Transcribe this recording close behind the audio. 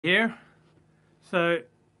Here. So,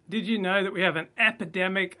 did you know that we have an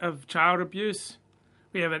epidemic of child abuse?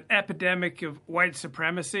 We have an epidemic of white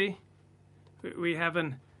supremacy. We have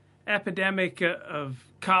an epidemic of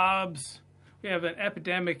carbs. We have an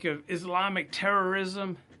epidemic of Islamic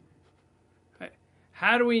terrorism.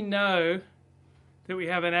 How do we know that we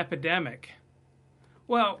have an epidemic?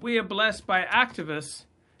 Well, we are blessed by activists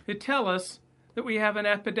who tell us that we have an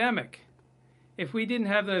epidemic. If we didn't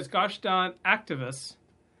have those gosh darn activists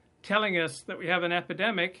telling us that we have an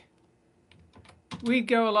epidemic, we'd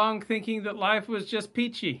go along thinking that life was just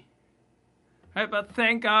peachy. Right? But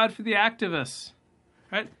thank God for the activists.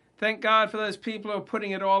 Right? Thank God for those people who are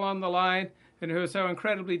putting it all on the line and who are so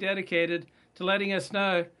incredibly dedicated to letting us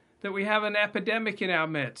know that we have an epidemic in our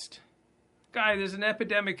midst. Guy, there's an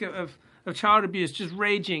epidemic of child abuse just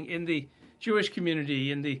raging in the Jewish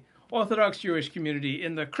community, in the Orthodox Jewish community,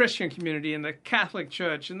 in the Christian community, in the Catholic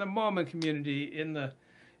Church, in the Mormon community, in the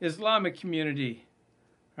Islamic community,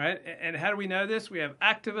 right? And how do we know this? We have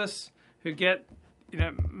activists who get,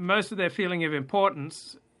 most of their feeling of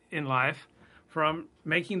importance in life from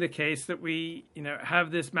making the case that we, have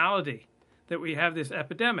this malady, that we have this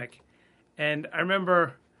epidemic. And I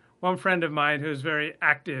remember one friend of mine who was very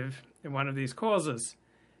active in one of these causes,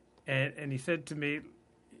 and he said to me,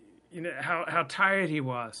 how tired he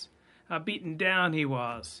was, how beaten down he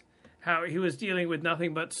was, how he was dealing with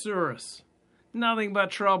nothing but surus, nothing but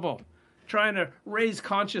trouble, trying to raise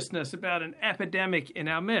consciousness about an epidemic in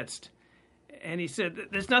our midst. And he said,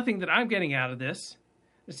 there's nothing that I'm getting out of this.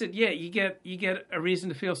 I said, yeah, you get a reason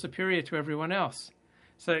to feel superior to everyone else.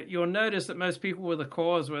 So you'll notice that most people with a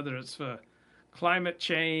cause, whether it's for climate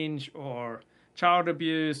change or child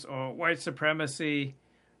abuse or white supremacy,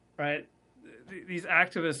 right? These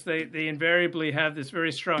activists, they invariably have this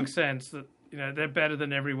very strong sense that, they're better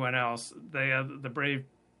than everyone else. They are the brave,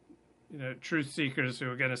 truth seekers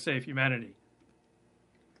who are going to save humanity.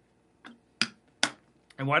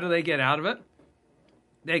 And what do they get out of it?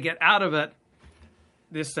 They get out of it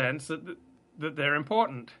this sense that they're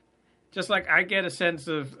important. Just like I get a sense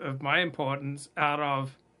of my importance out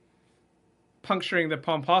of puncturing the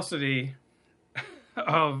pomposity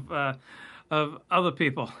of other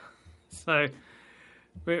people. So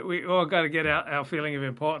we all got to get our feeling of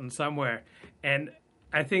importance somewhere. And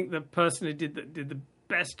I think the person who did the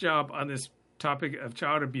best job on this topic of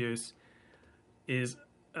child abuse is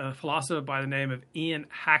a philosopher by the name of Ian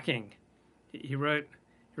Hacking. He wrote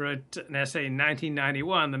an essay in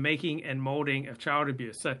 1991, The Making and Molding of Child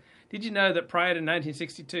Abuse. So did you know that prior to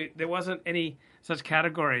 1962, there wasn't any such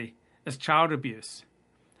category as child abuse?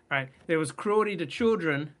 Right? There was cruelty to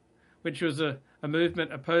children, which was a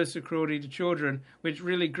movement opposed to cruelty to children, which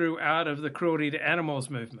really grew out of the cruelty to animals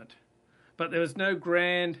movement. But there was no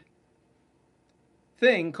grand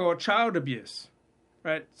thing called child abuse,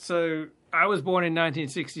 right? So I was born in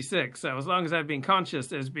 1966. So as long as I've been conscious,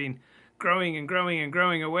 there's been growing and growing and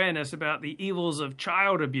growing awareness about the evils of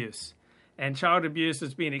child abuse. And child abuse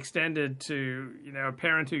has been extended to, a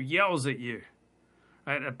parent who yells at you,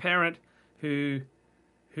 right? A parent who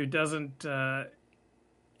doesn't,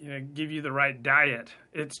 give you the right diet.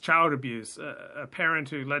 It's child abuse. A parent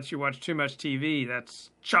who lets you watch too much TV, that's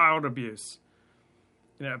child abuse.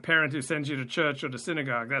 A parent who sends you to church or to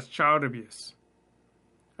synagogue, that's child abuse.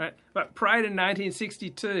 Right? But prior to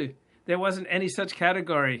 1962, there wasn't any such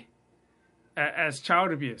category as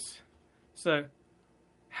child abuse. So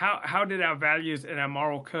how did our values and our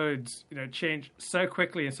moral codes, change so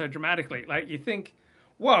quickly and so dramatically? Like you think,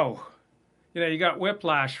 whoa, you got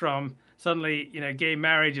whiplash from suddenly, gay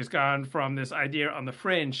marriage has gone from this idea on the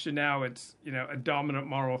fringe to now it's, a dominant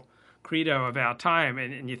moral credo of our time.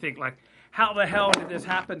 And you think like, how the hell did this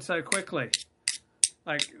happen so quickly?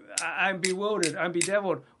 Like, I'm bewildered, I'm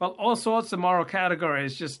bedeviled. Well, all sorts of moral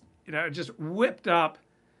categories just whipped up,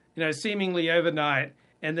 seemingly overnight.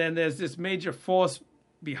 And then there's this major force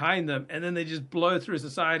behind them. And then they just blow through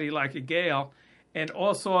society like a gale. And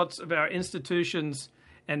all sorts of our institutions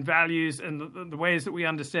and values and the ways that we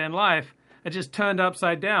understand life are just turned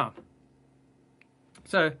upside down.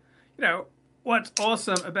 So, what's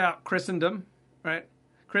awesome about Christendom, right?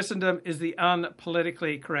 Christendom is the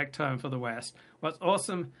unpolitically correct term for the West. What's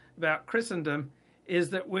awesome about Christendom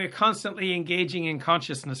is that we're constantly engaging in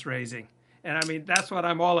consciousness raising. And I mean, that's what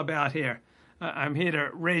I'm all about here. I'm here to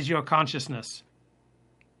raise your consciousness.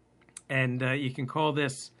 And you can call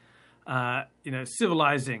this,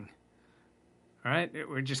 civilizing. All right,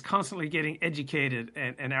 we're just constantly getting educated,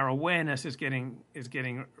 and our awareness is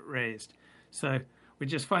getting raised. So we're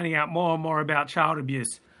just finding out more and more about child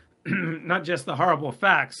abuse, not just the horrible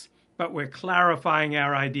facts, but we're clarifying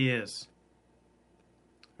our ideas.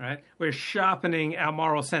 right? We're sharpening our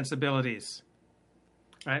moral sensibilities,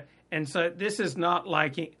 right? And so this is not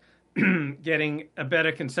like getting a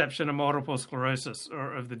better conception of multiple sclerosis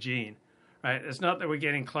or of the gene, right? It's not that we're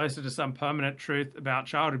getting closer to some permanent truth about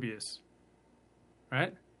child abuse,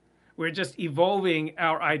 right? We're just evolving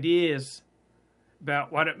our ideas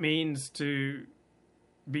about what it means to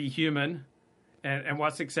be human and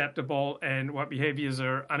what's acceptable and what behaviors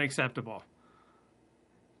are unacceptable.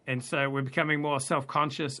 And so we're becoming more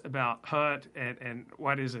self-conscious about hurt and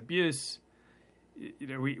what is abuse. You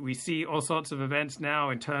know, we see all sorts of events now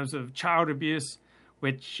in terms of child abuse,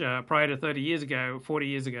 which prior to 30 years ago, 40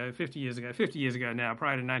 years ago, 50 years ago now,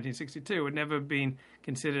 prior to 1962, would never have been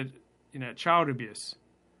considered, child abuse.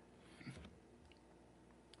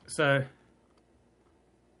 So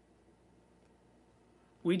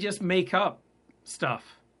we just make up stuff.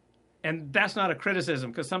 And that's not a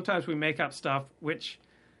criticism, because sometimes we make up stuff which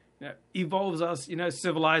evolves us,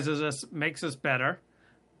 civilizes us, makes us better.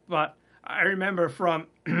 But I remember from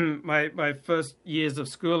my first years of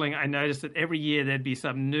schooling, I noticed that every year there'd be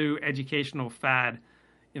some new educational fad,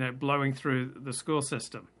 blowing through the school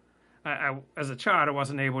system. As a child, I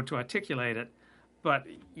wasn't able to articulate it, but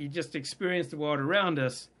you just experience the world around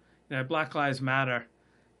us. Black Lives Matter,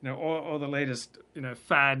 all the latest,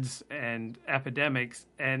 fads and epidemics,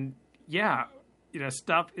 and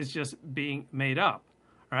stuff is just being made up,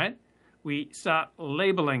 right? We start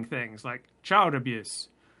labeling things like child abuse,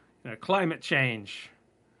 climate change,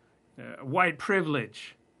 white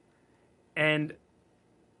privilege, and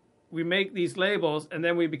we make these labels, and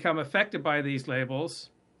then we become affected by these labels,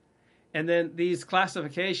 and then these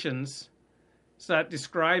classifications start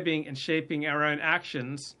describing and shaping our own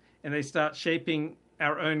actions, and they start shaping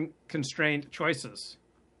our own constrained choices,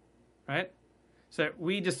 right? So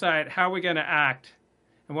we decide how we're going to act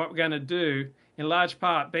and what we're going to do, in large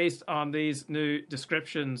part based on these new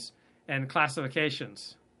descriptions and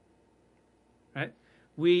classifications, right?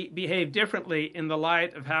 We behave differently in the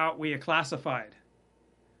light of how we are classified.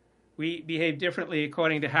 We behave differently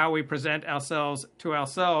according to how we present ourselves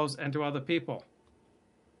and to other people.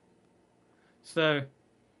 So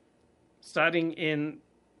starting in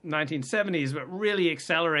 1970s, but really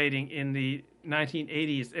accelerating in the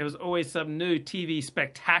 1980s, there was always some new TV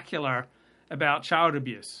spectacular about child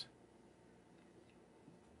abuse.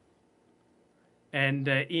 And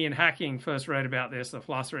Ian Hacking first wrote about this, the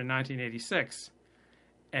philosopher, in 1986.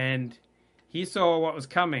 And he saw what was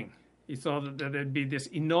coming. He saw that there'd be this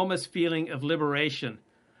enormous feeling of liberation,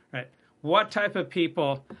 right? What type of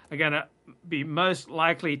people are going to be most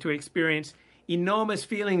likely to experience enormous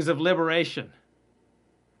feelings of liberation,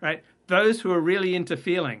 right? Those who are really into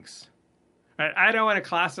feelings, right? I don't want to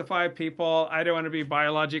classify people. I don't want to be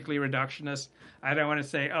biologically reductionist. I don't want to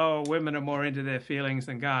say, oh, women are more into their feelings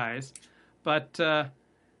than guys. But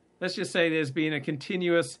let's just say there's been a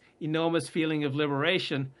continuous, enormous feeling of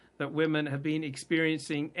liberation that women have been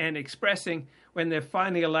experiencing and expressing when they're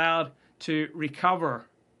finally allowed to recover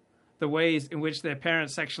the ways in which their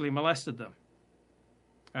parents sexually molested them.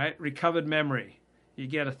 Right? Recovered memory. You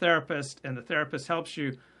get a therapist, and the therapist helps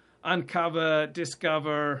you uncover,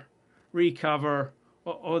 discover, recover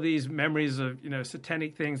all these memories of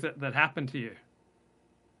satanic things that happened to you.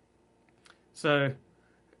 So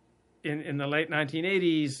in the late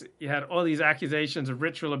 1980s, you had all these accusations of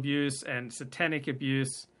ritual abuse and satanic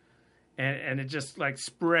abuse, and it just like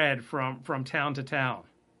spread from town to town.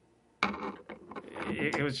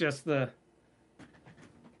 It was just the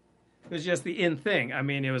in thing. I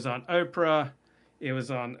mean, it was on Oprah, it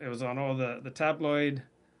was on all the tabloid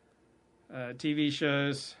TV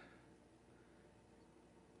shows.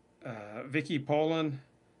 Vicky Poland,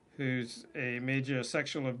 who's a major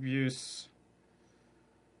sexual abuse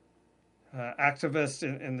activist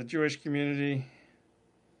in the Jewish community.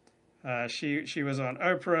 She was on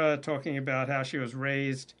Oprah talking about how she was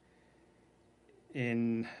raised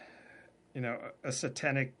in a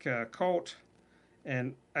satanic cult.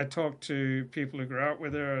 And I talked to people who grew up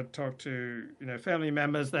with her. I talked to family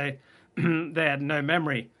members. They they had no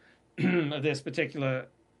memory of this particular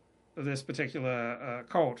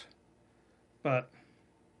cult, but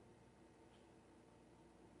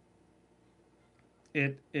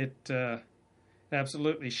it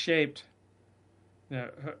absolutely shaped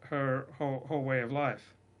her whole way of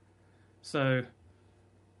life. So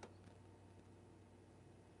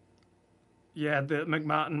you had the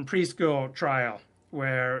McMartin preschool trial,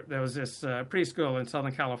 where there was this preschool in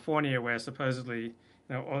Southern California where supposedly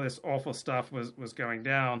all this awful stuff was going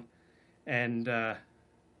down, and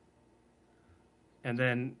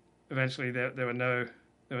then eventually there were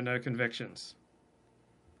no convictions.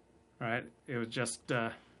 Right? It was just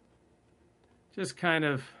just kind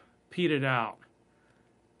of petered out.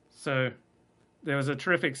 So there was a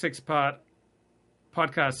terrific 6-part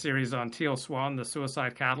podcast series on Teal Swan, the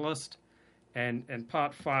suicide catalyst, and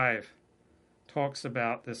part 5 talks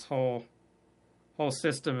about this whole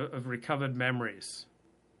system of recovered memories.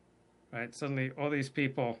 Right? Suddenly, all these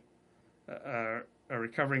people are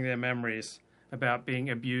recovering their memories about being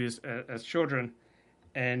abused as children,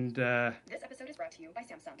 and this episode is brought to you by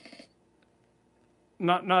Samsung.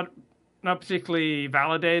 Not particularly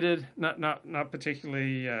validated, not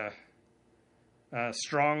particularly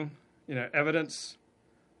strong, evidence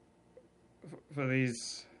for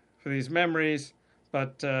these memories,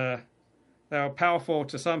 but they are powerful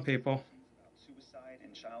to some people. Suicide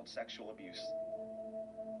and child sexual abuse.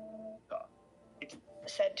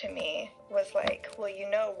 Said to me was like, well, you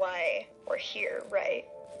know why we're here, right?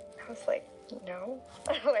 I was like, no.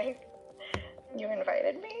 Like, you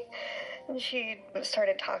invited me? And she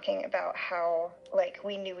started talking about how, like,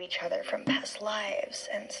 we knew each other from past lives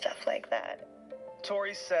and stuff like that.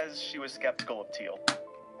 Tori says she was skeptical of Teal,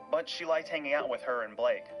 but she liked hanging out with her and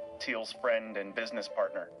Blake, Teal's friend and business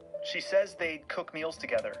partner. She says they'd cook meals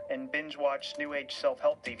together and binge-watch New Age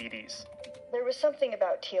self-help DVDs. There was something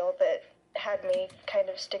about Teal that had me kind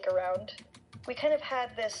of stick around. We kind of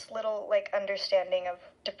had this little, like, understanding of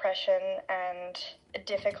depression and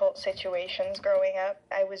difficult situations growing up.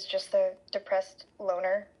 I was just a depressed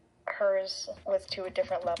loner. Hers was to a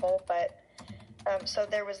different level, but so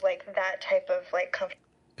there was, like, that type of, like, comfort.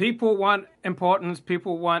 People want importance,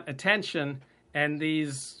 people want attention, and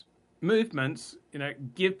these movements,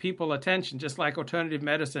 give people attention. Just like alternative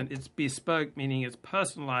medicine, it's bespoke, meaning it's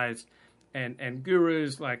personalized, and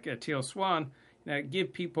gurus like Teal Swan,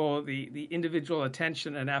 give people the individual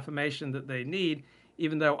attention and affirmation that they need,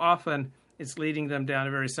 even though often it's leading them down a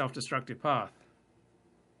very self-destructive path.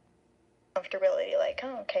 Comfortability, like,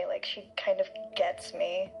 oh, okay, like, she kind of gets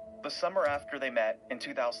me. The summer after they met in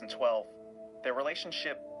 2012, their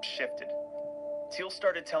relationship shifted. Teal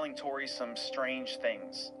started telling Tori some strange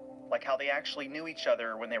things, like how they actually knew each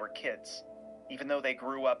other when they were kids, even though they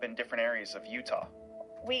grew up in different areas of Utah.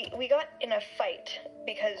 We got in a fight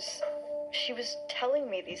because she was telling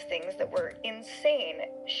me these things that were insane.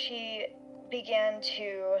 She began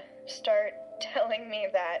to start telling me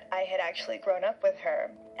that I had actually grown up with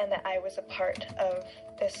her and that I was a part of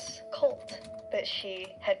this cult that she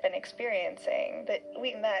had been experiencing. That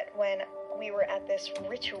we met when we were at this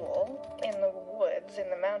ritual in the woods,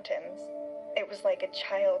 in the mountains. It was like a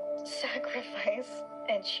child sacrifice,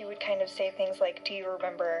 and she would kind of say things like, do you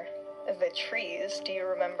remember the trees? Do you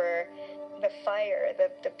remember the fire,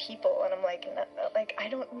 the people? And I'm like, no, like, I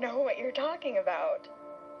don't know what you're talking about.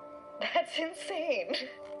 That's insane.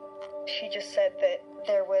 She just said that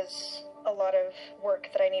there was a lot of work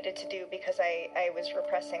that I needed to do because I was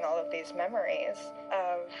repressing all of these memories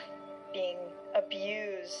of being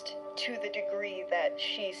abused to the degree that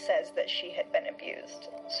she says that she had been abused.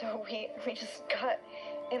 So we just got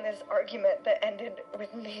in this argument that ended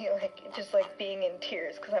with me, like, just, like, being in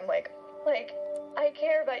tears, because I'm like, I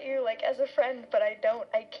care about you, like, as a friend, but I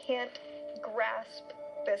can't grasp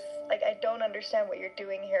this, like, I don't understand what you're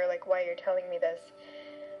doing here, like, why you're telling me this,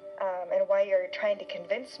 and why you're trying to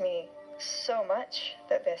convince me so much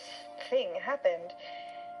that this thing happened.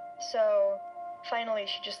 So, finally,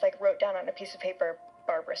 she just, like, wrote down on a piece of paper,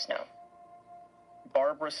 Barbara Snow.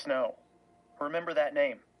 Barbara Snow. Remember that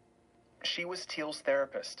name. She was Teal's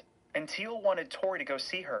therapist, and Teal wanted Tori to go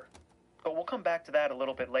see her, but we'll come back to that a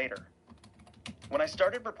little bit later. When I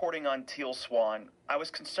started reporting on Teal Swan, I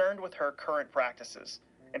was concerned with her current practices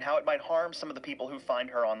and how it might harm some of the people who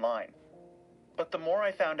find her online. But the more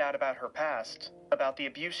I found out about her past, about the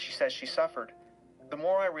abuse she says she suffered, the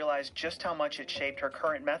more I realized just how much it shaped her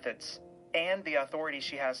current methods and the authority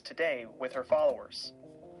she has today with her followers.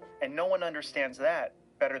 And no one understands that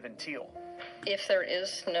better than Teal. If there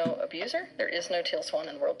is no abuser, there is no Teal Swan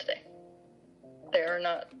in the world today. They're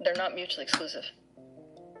not mutually exclusive.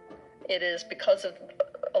 It is because of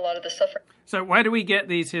a lot of the suffering. So why do we get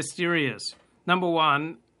these hysterias? Number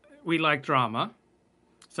one, we like drama.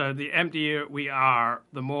 So the emptier we are,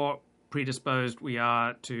 the more predisposed we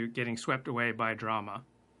are to getting swept away by drama,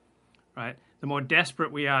 right? The more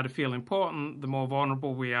desperate we are to feel important, the more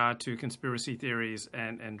vulnerable we are to conspiracy theories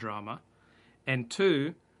and drama. And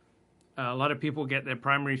two, a lot of people get their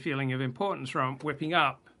primary feeling of importance from whipping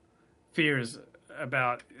up fears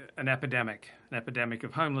about an epidemic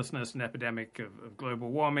of homelessness, an epidemic of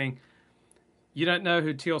global warming. You don't know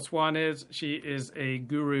who Teal Swan is. She is a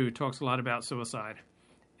guru who talks a lot about suicide.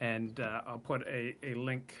 And I'll put a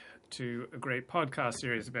link to a great podcast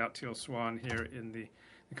series about Teal Swan here in the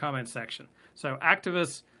comment section. So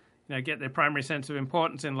activists, get their primary sense of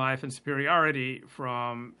importance in life and superiority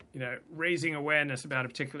from, raising awareness about a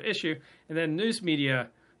particular issue. And then news media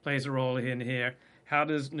plays a role in here. How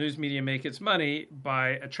does news media make its money?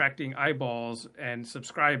 By attracting eyeballs and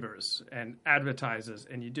subscribers and advertisers.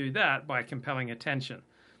 And you do that by compelling attention.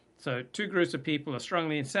 So two groups of people are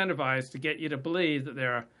strongly incentivized to get you to believe that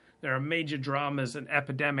there are major dramas and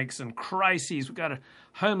epidemics and crises. We've got a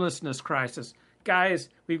homelessness crisis. Guys,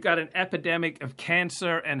 we've got an epidemic of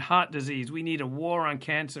cancer and heart disease. We need a war on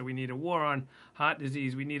cancer. We need a war on heart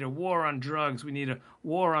disease. We need a war on drugs. We need a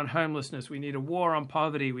war on homelessness. We need a war on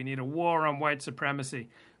poverty. We need a war on white supremacy.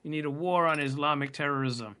 We need a war on Islamic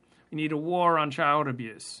terrorism. We need a war on child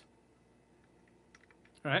abuse.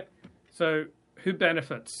 All right? So who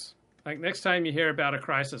benefits? Like next time you hear about a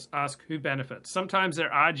crisis, ask who benefits. Sometimes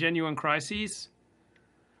there are genuine crises,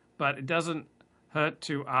 but it doesn't hurt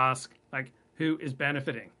to ask, like, who is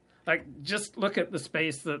benefiting. Like, just look at the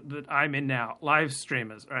space that I'm in now, live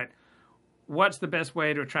streamers, right? What's the best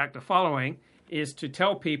way to attract a following is to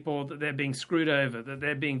tell people that they're being screwed over, that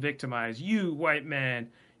they're being victimized. You, white man,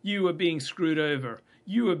 you are being screwed over.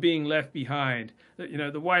 You are being left behind.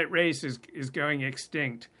 The white race is going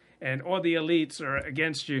extinct, and all the elites are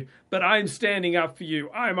against you, but I'm standing up for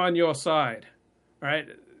you. I'm on your side, right?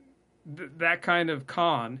 That kind of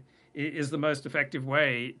con is the most effective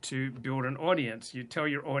way to build an audience. You tell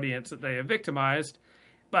your audience that they are victimized,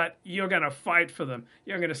 but you're going to fight for them.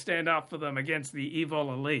 You're going to stand up for them against the evil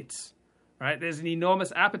elites, right? There's an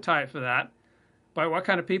enormous appetite for that. By what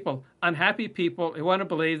kind of people? Unhappy people who want to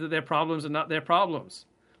believe that their problems are not their problems.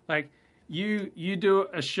 Like, you do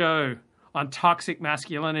a show on toxic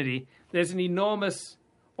masculinity, there's an enormous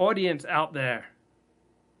audience out there,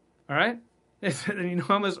 all right? There's an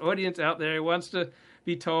enormous audience out there who wants to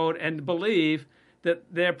be told and believe that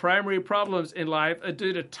their primary problems in life are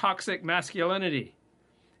due to toxic masculinity.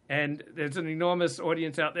 And there's an enormous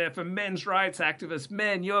audience out there for men's rights activists.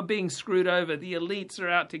 Men, you're being screwed over. The elites are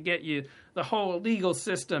out to get you. The whole legal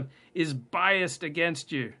system is biased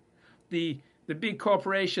against you. The big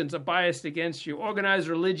corporations are biased against you. Organized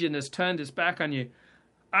religion has turned its back on you.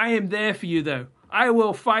 I am there for you, though. I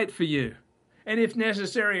will fight for you. And if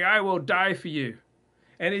necessary, I will die for you.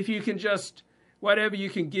 And if you can just, whatever you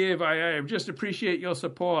can give, I just appreciate your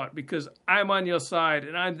support because I'm on your side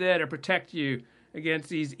and I'm there to protect you against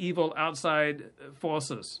these evil outside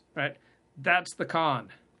forces, right? That's the con.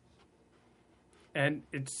 And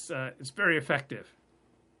it's very effective.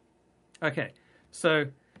 Okay, so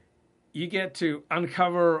you get to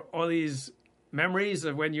uncover all these memories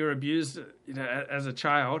of when you're abused, as a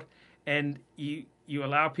child, and you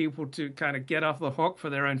allow people to kind of get off the hook for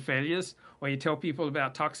their own failures, or you tell people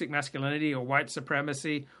about toxic masculinity or white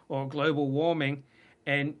supremacy or global warming,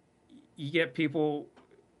 and you get people,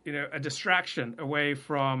 a distraction away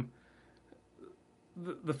from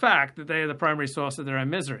the fact that they are the primary source of their own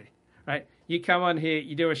misery, right? You come on here,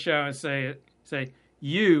 you do a show and say,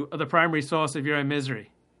 you are the primary source of your own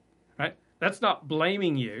misery, right? That's not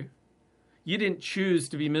blaming you. You didn't choose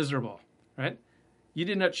to be miserable, right? You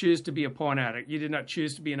did not choose to be a porn addict. You did not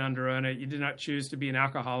choose to be an under-earner. You did not choose to be an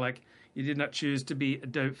alcoholic. You did not choose to be a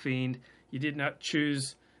dope fiend. You did not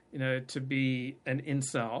choose, to be an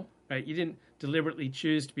incel, right? You didn't deliberately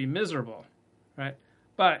choose to be miserable, right?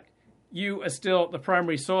 But you are still the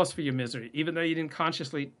primary source for your misery. Even though you didn't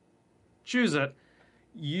consciously choose it,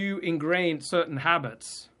 you ingrained certain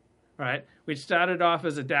habits, right? Which started off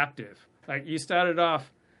as adaptive. Like you started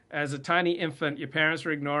off as a tiny infant, your parents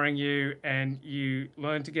were ignoring you, and you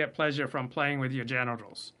learned to get pleasure from playing with your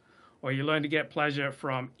genitals. Or you learned to get pleasure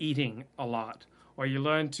from eating a lot. Or you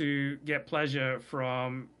learned to get pleasure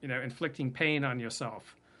from, inflicting pain on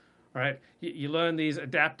yourself, right? You learn these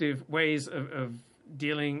adaptive ways of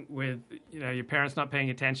dealing with, your parents not paying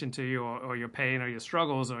attention to you or your pain or your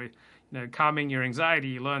struggles or, calming your anxiety.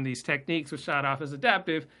 You learn these techniques which start off as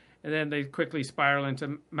adaptive, and then they quickly spiral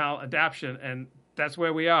into maladaptation, and that's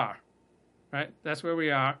where we are, right? That's where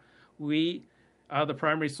we are. We are the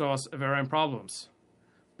primary source of our own problems.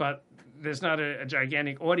 But there's not a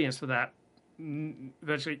gigantic audience for that.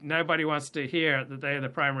 Virtually nobody wants to hear that they are the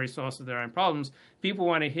primary source of their own problems. People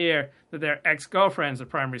want to hear that their ex-girlfriend's the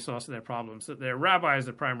primary source of their problems, that their rabbi is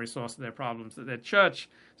the primary source of their problems, that their church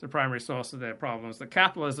is the primary source of their problems, that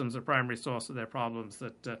capitalism is the primary source of their problems,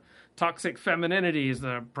 that toxic femininity is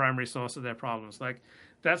the primary source of their problems. Like,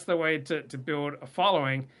 that's the way to build a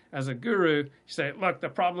following as a guru. You say, look, the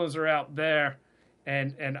problems are out there,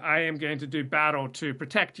 and I am going to do battle to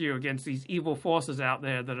protect you against these evil forces out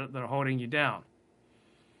there that are holding you down.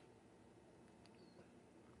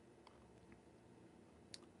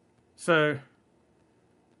 So,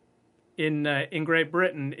 in Great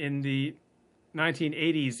Britain in the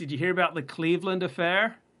 1980s. Did you hear about the Cleveland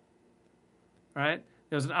affair? Right?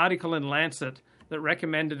 There was an article in Lancet that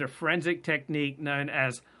recommended a forensic technique known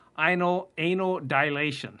as anal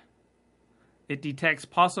dilation. It detects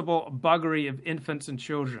possible buggery of infants and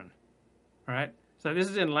children. Right? So this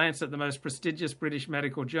is in Lancet, the most prestigious British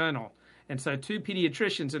medical journal. And so 2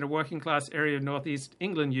 pediatricians in a working-class area of northeast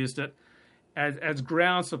England used it as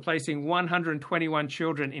grounds for placing 121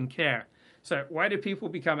 children in care. So why do people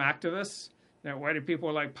become activists? Why do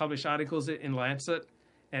people publish articles in Lancet?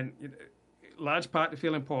 And large part to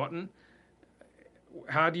feel important.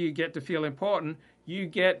 How do you get to feel important? You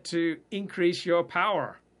get to increase your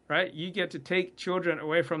power, right? You get to take children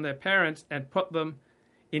away from their parents and put them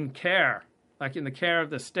in care, like in the care of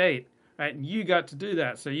the state, right? And you got to do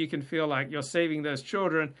that so you can feel like you're saving those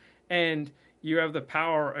children and you have the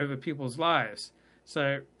power over people's lives.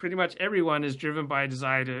 So pretty much everyone is driven by a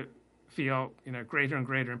desire to feel, greater and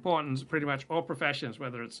greater importance. Pretty much all professions,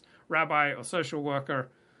 whether it's rabbi or social worker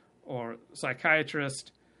or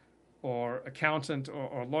psychiatrist or accountant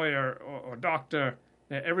or lawyer or doctor,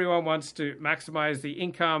 everyone wants to maximize the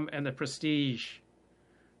income and the prestige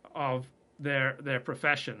of their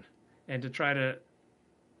profession and to try to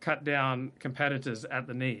cut down competitors at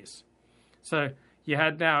the knees. So you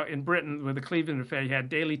had now in Britain with the Cleveland affair, you had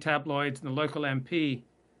daily tabloids and the local MP,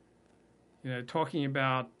 talking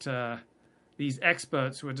about these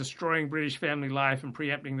experts who are destroying British family life and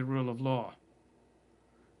preempting the rule of law.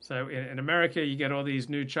 So in America, you get all these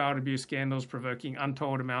new child abuse scandals provoking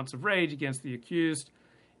untold amounts of rage against the accused.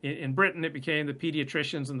 In Britain, it became the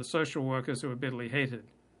pediatricians and the social workers who were bitterly hated.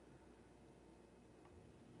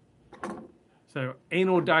 So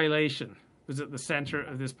anal dilation was at the center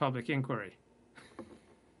of this public inquiry.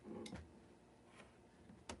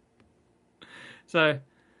 So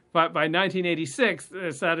by 1986,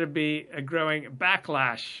 there started to be a growing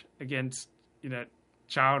backlash against,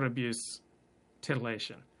 child abuse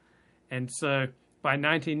titillation. And so by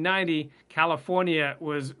 1990, California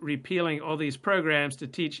was repealing all these programs to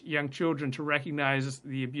teach young children to recognize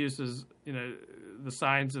the abuses, the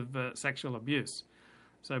signs of sexual abuse.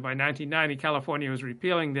 So by 1990, California was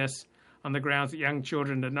repealing this on the grounds that young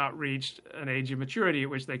children had not reached an age of maturity at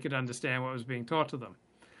which they could understand what was being taught to them.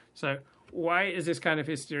 So why is this kind of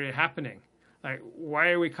hysteria happening? Why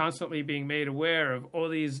are we constantly being made aware of all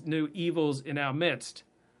these new evils in our midst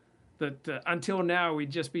that until now we've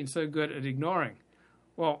just been so good at ignoring?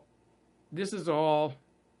 Well, this is all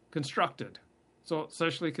constructed. It's all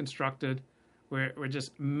socially constructed. We're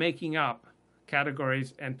just making up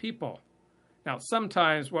categories and people. Now,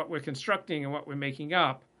 sometimes what we're constructing and what we're making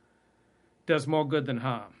up does more good than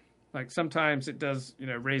harm. Sometimes it does,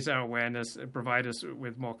 raise our awareness, provide us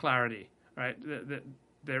with more clarity, right?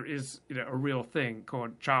 There is, a real thing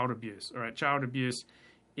called child abuse. All right, child abuse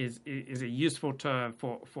is a useful term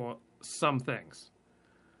for some things,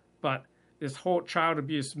 but this whole child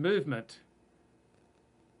abuse movement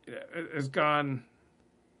has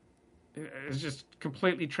just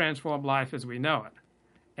completely transformed life as we know it,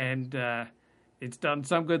 and it's done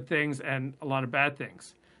some good things and a lot of bad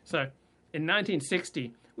things. So, in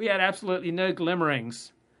 1960, we had absolutely no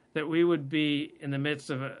glimmerings that we would be in the midst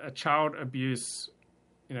of a child abuse,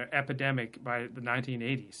 epidemic by the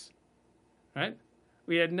 1980s, right?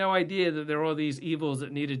 We had no idea that there were all these evils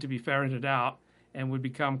that needed to be ferreted out and would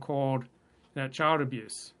become called child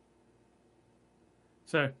abuse.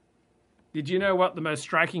 So, did you know what the most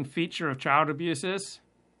striking feature of child abuse is?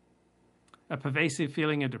 A pervasive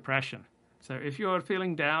feeling of depression. So, if you're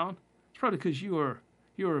feeling down, it's probably because you were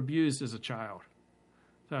abused as a child.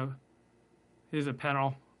 So, here's a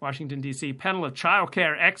panel, Washington, D.C., panel of child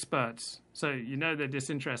care experts. So, they're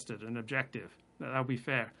disinterested and objective. That'll be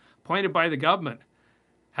fair. Appointed by the government,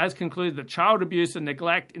 has concluded that child abuse and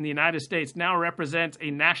neglect in the United States now represents a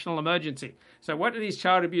national emergency. So what do these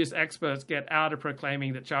child abuse experts get out of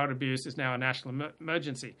proclaiming that child abuse is now a national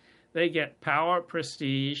emergency? They get power,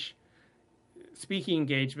 prestige, speaking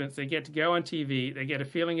engagements. They get to go on TV. They get a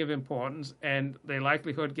feeling of importance, and they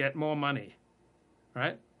likelihood get more money,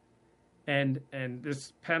 right? And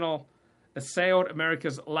this panel assailed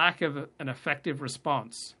America's lack of an effective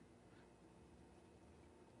response.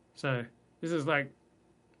 So this is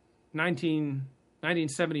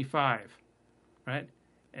 1975, right?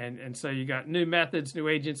 And so you got new methods, new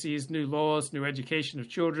agencies, new laws, new education of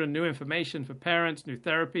children, new information for parents, new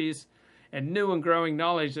therapies, and new and growing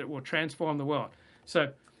knowledge that will transform the world.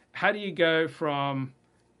 So how do you go from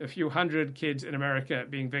a few hundred kids in America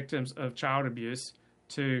being victims of child abuse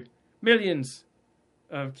to millions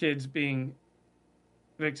of kids being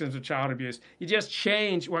victims of child abuse? You just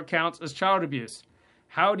change what counts as child abuse.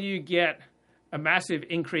 how do you get a massive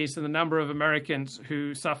increase in the number of Americans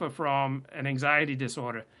who suffer from an anxiety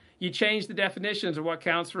disorder? You change the definitions of what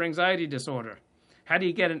counts for anxiety disorder. How do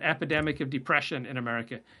you get an epidemic of depression in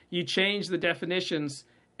America? You change the definitions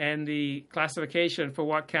and the classification for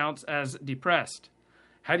what counts as depressed.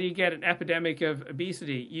 How do you get an epidemic of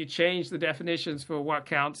obesity? You change the definitions for what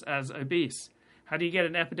counts as obese. How do you get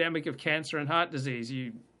an epidemic of cancer and heart disease?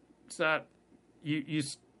 You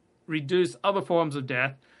reduce other forms of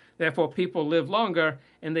death. Therefore, people live longer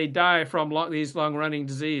and they die from these long-running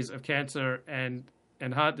disease of cancer and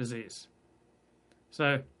heart disease.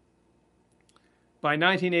 So by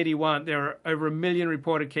 1981, there were over 1 million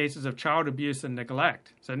reported cases of child abuse and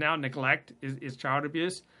neglect. So now neglect is child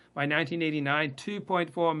abuse. By 1989,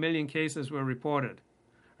 2.4 million cases were reported.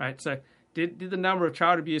 Right? So did the number of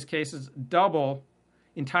child abuse cases double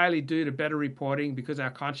entirely due to better reporting because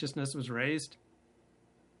our consciousness was raised?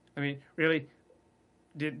 I mean, really,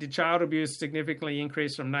 did child abuse significantly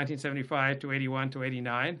increase from 1975 to 81 to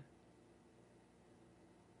 89?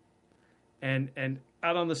 And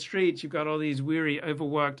out on the streets, you've got all these weary,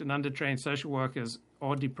 overworked, and undertrained social workers,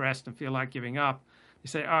 all depressed and feel like giving up. You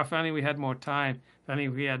say, oh, if only we had more time, if only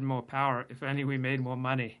we had more power, if only we made more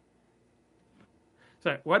money.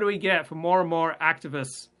 So what do we get for more and more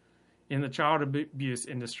activists in the child abuse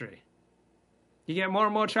industry? You get more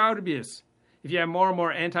and more child abuse. If you have more and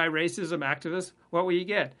more anti-racism activists, what will you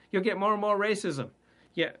get? You'll get more and more racism.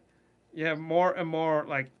 You have more and more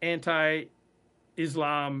like anti-Islam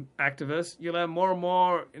activists. You'll have more and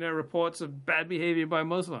more reports of bad behavior by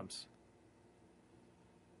Muslims.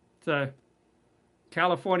 So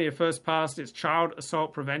California first passed its Child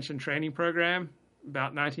Assault Prevention Training Program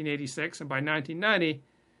about 1986, and by 1990,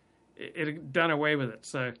 it had done away with it.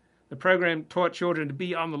 So the program taught children to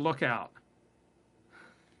be on the lookout.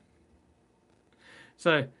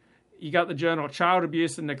 So you got the journal Child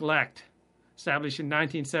Abuse and Neglect, established in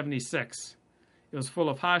 1976. It was full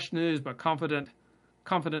of harsh news but confident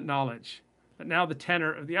knowledge. But now the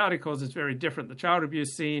tenor of the articles is very different. The child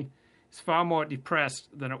abuse scene is far more depressed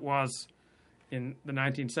than it was in the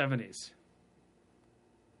 1970s.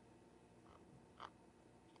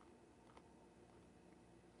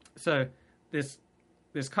 So this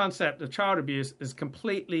concept of child abuse is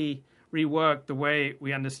completely reworked the way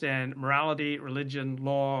we understand morality, religion,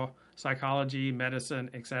 law, psychology, medicine,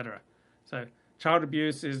 etc. So child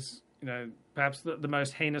abuse is, perhaps the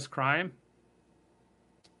most heinous crime,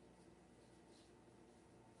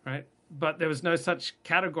 right? But there was no such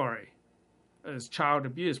category as child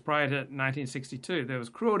abuse prior to 1962. There was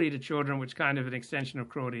cruelty to children, which kind of an extension of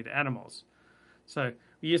cruelty to animals. So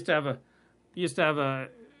we used to have a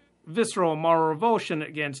visceral moral revulsion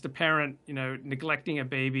against a parent, neglecting a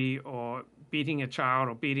baby or beating a child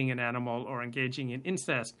or beating an animal or engaging in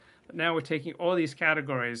incest. But now we're taking all these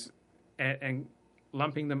categories and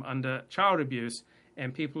lumping them under child abuse,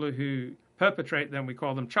 and people who perpetrate them, we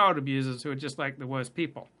call them child abusers, who are just like the worst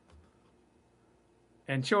people.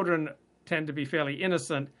 And children tend to be fairly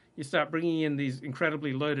innocent. You start bringing in these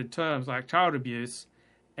incredibly loaded terms like child abuse,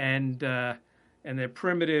 and their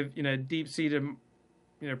primitive, deep-seated,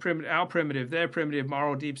 their primitive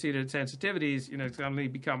moral deep-seated sensitivities, suddenly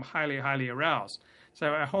become highly, highly aroused. So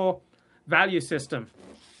our whole value system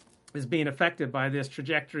is being affected by this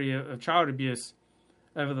trajectory of child abuse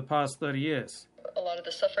over the past 30 years. A lot of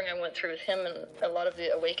the suffering I went through with him and a lot of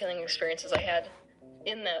the awakening experiences I had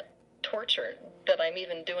in that torture, that I'm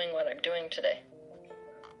even doing what I'm doing today.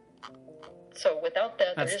 So without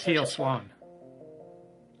that, that's there is Teal no Swan.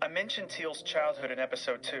 I mentioned Teal's childhood in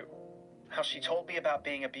episode 2, how she told me about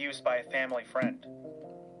being abused by a family friend.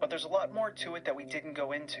 But there's a lot more to it that we didn't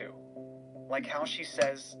go into, like how she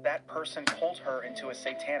says that person pulled her into a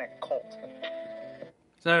satanic cult.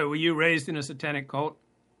 So, were you raised in a satanic cult?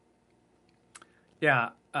 Yeah,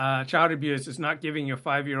 child abuse is not giving your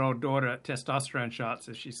 5-year-old daughter testosterone shots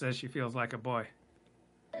if she says she feels like a boy.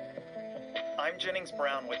 I'm Jennings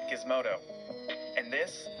Brown with Gizmodo, and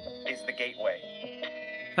this is The Gateway.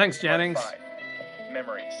 Thanks, Jennings. Part 5,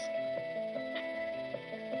 Memories.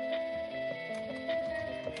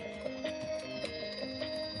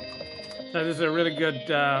 So this is a really good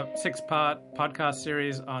 6-part podcast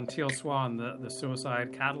series on Teal Swan, the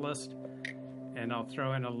suicide catalyst. And I'll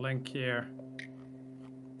throw in a link here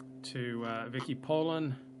to Vicky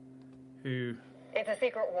Poland, who... It's a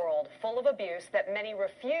secret world full of abuse that many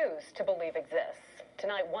refuse to believe exists.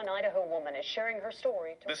 Tonight, one Idaho woman is sharing her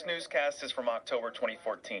story. This newscast is from October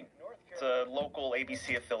 2014. It's a local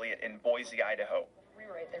ABC affiliate in Boise, Idaho.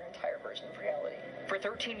 Rewrite their entire version of reality. For For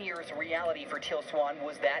 13 years, reality for Teal Swan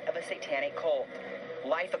was that of a satanic cult.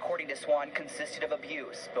 Life, according to Swan, consisted of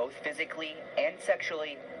abuse, both physically and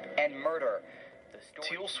sexually, and murder.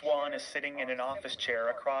 Teal Swan is sitting in an office chair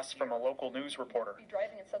across from a local news reporter.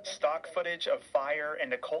 Stock footage of fire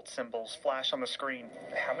and occult symbols flash on the screen.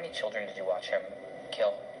 How many children did you watch him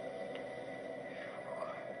kill?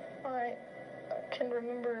 I can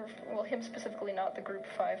remember, well, him specifically, not the group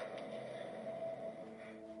 5.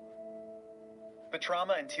 The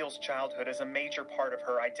trauma in Teal's childhood is a major part of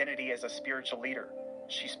her identity as a spiritual leader.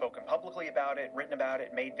 She's spoken publicly about it, written about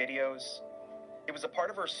it, made videos. It was a part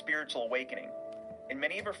of her spiritual awakening, and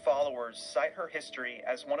many of her followers cite her history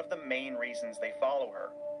as one of the main reasons they follow her.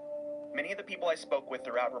 Many of the people I spoke with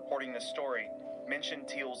throughout reporting this story mentioned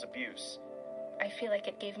Teal's abuse. I feel like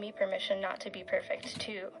it gave me permission not to be perfect,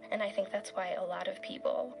 too. And I think that's why a lot of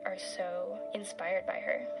people are so inspired by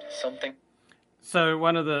her. So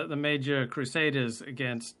one of the major crusaders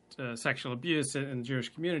against sexual abuse in the Jewish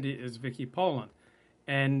community is Vicky Poland.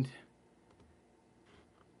 And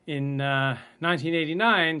in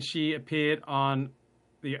 1989, she appeared on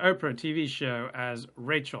the Oprah TV show as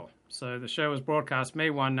Rachel. So the show was broadcast May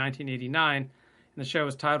 1, 1989, and the show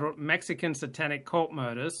was titled Mexican Satanic Cult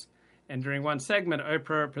Murders. And during one segment,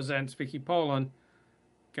 Oprah presents Vicky Poland,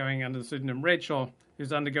 going under the pseudonym Rachel,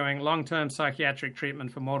 who's undergoing long-term psychiatric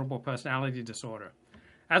treatment for multiple personality disorder.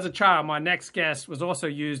 As a child, my next guest was also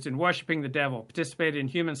used in worshipping the devil, participated in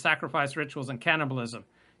human sacrifice rituals and cannibalism.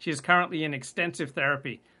 She is currently in extensive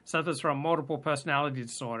therapy, suffers from multiple personality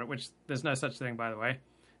disorder, which there's no such thing, by the way,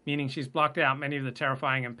 meaning she's blocked out many of the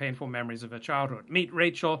terrifying and painful memories of her childhood. Meet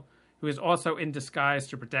Rachel, who is also in disguise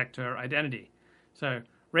to protect her identity. So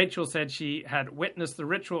Rachel said she had witnessed the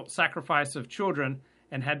ritual sacrifice of children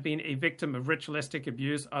and had been a victim of ritualistic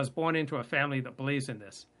abuse. I was born into a family that believes in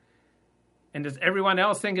this. And does everyone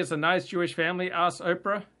else think it's a nice Jewish family? Asked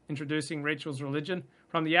Oprah, introducing Rachel's religion.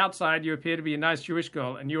 From the outside, you appear to be a nice Jewish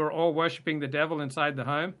girl, and you are all worshipping the devil inside the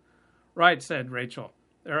home? Right, said Rachel.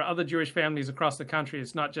 There are other Jewish families across the country.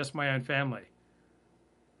 It's not just my own family.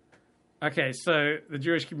 Okay, so the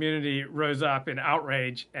Jewish community rose up in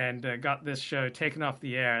outrage and got this show taken off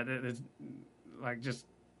the air. Like, just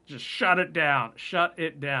shut it down. Shut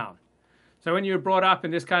it down. So when you were brought up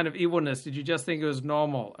in this kind of evilness, did you just think it was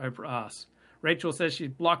normal? Oprah asked. Rachel says she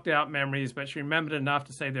blocked out memories, but she remembered enough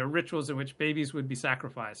to say there are rituals in which babies would be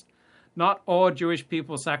sacrificed. Not all Jewish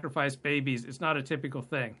people sacrifice babies. It's not a typical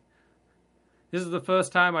thing. This is the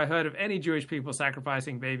first time I heard of any Jewish people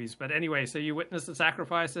sacrificing babies. But anyway, so you witnessed the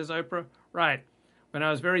sacrifice, says Oprah? Right. When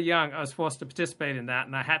I was very young, I was forced to participate in that,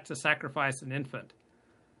 and I had to sacrifice an infant.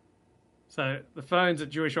 So the phones at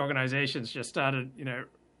Jewish organizations just started,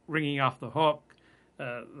 ringing off the hook.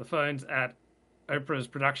 The phones at Oprah's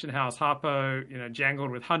production house, Harpo,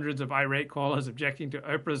 jangled with hundreds of irate callers objecting to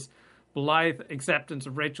Oprah's blithe acceptance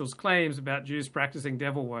of Rachel's claims about Jews practicing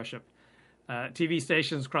devil worship. TV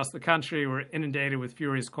stations across the country were inundated with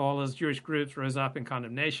furious callers. Jewish groups rose up in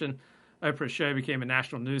condemnation. Oprah's show became a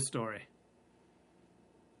national news story.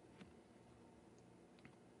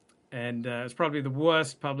 And it's probably the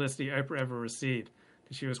worst publicity Oprah ever received,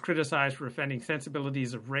 because she was criticized for offending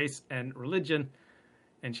sensibilities of race and religion,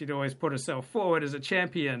 and she'd always put herself forward as a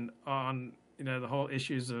champion on, the whole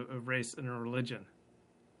issues of race and religion.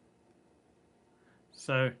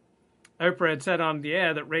 So Oprah had said on the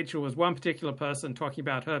air that Rachel was one particular person talking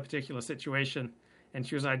about her particular situation, and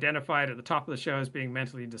she was identified at the top of the show as being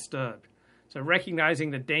mentally disturbed. So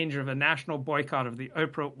recognizing the danger of a national boycott of the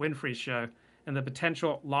Oprah Winfrey Show and the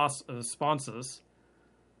potential loss of sponsors,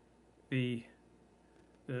 the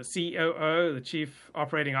COO, the Chief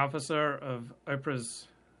Operating Officer of Oprah's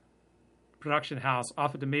production house,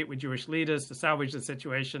 offered to meet with Jewish leaders to salvage the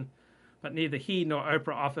situation, but neither he nor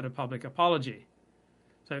Oprah offered a public apology.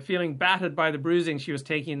 So feeling battered by the bruising she was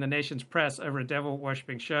taking in the nation's press over a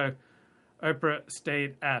devil-worshipping show, Oprah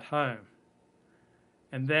stayed at home.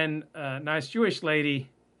 And then a nice Jewish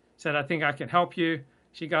lady said, I think I can help you.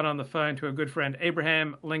 She got on the phone to a good friend,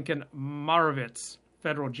 Abraham Lincoln Morovitz,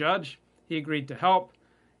 federal judge. He agreed to help.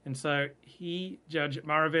 And so Judge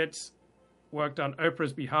Morovitz, worked on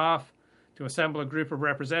Oprah's behalf to assemble a group of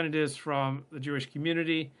representatives from the Jewish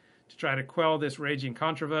community to try to quell this raging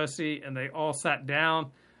controversy. And they all sat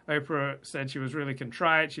down. Oprah said she was really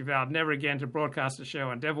contrite. She vowed never again to broadcast a show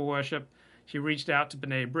on devil worship. She reached out to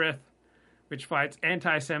B'nai B'rith, which fights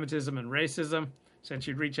anti-Semitism and racism. Said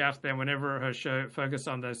she'd reach out to them whenever her show focused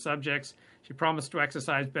on those subjects. She promised to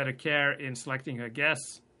exercise better care in selecting her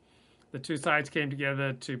guests. The two sides came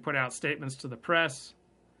together to put out statements to the press.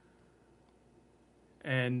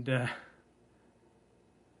 And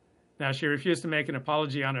Now, she refused to make an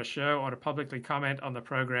apology on her show or to publicly comment on the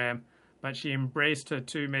program, but she embraced her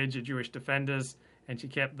 2 major Jewish defenders, and she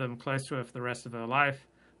kept them close to her for the rest of her life.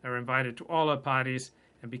 They were invited to all her parties,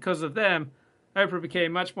 and because of them, Oprah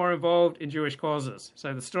became much more involved in Jewish causes.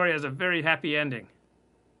 So the story has a very happy ending.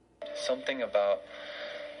 Something about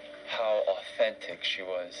how authentic she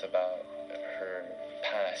was about her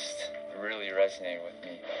past really resonated with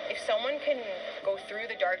me. If someone can go through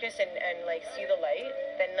the darkness and like see the light,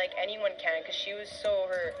 then like anyone can, because she was so,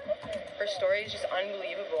 her story is just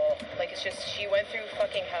unbelievable. Like it's just, she went through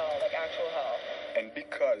fucking hell, like actual hell. And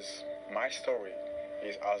because my story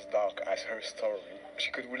is as dark as her story,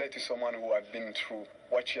 she could relate to someone who had been through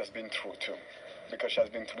what she has been through too. Because she has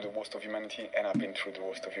been through the worst of humanity, and I've been through the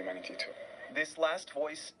worst of humanity too. This last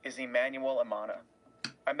voice is Emmanuel Amana.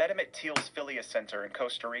 I met him at Teal's Philia Center in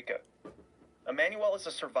Costa Rica. Emmanuel is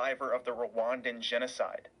a survivor of the Rwandan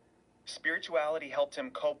genocide. Spirituality helped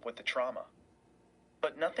him cope with the trauma.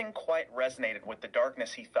 But nothing quite resonated with the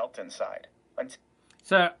darkness he felt inside.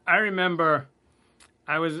 So I remember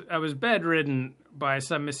I was bedridden by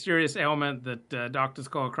some mysterious ailment that doctors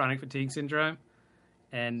call chronic fatigue syndrome,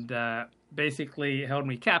 and basically held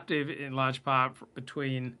me captive in large part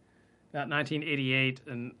between about 1988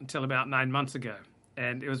 and until about 9 months ago.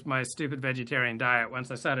 And it was my stupid vegetarian diet. Once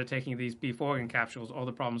I started taking these beef organ capsules, all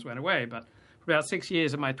the problems went away. But for about 6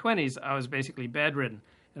 years in my 20s, I was basically bedridden.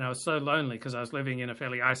 And I was so lonely because I was living in a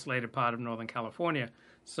fairly isolated part of Northern California.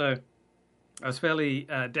 So I was fairly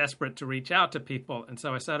desperate to reach out to people. And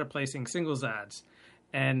so I started placing singles ads.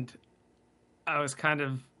 And I was kind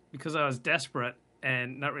of, because I was desperate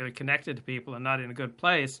and not really connected to people and not in a good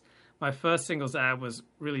place, my first singles ad was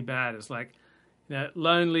really bad. It's like,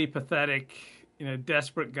 lonely, pathetic,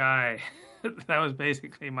 desperate guy. That was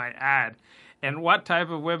basically my ad. And what type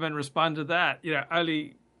of women respond to that?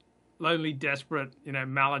 Only lonely, desperate,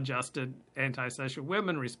 maladjusted, antisocial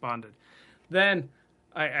women responded. Then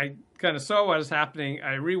I kind of saw what was happening.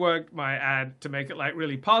 I reworked my ad to make it like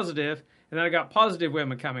really positive, and then I got positive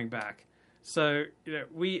women coming back. So,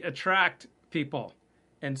 we attract people.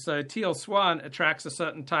 And so Teal Swan attracts a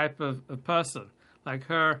certain type of person, like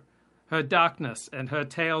her darkness and her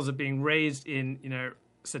tales of being raised in,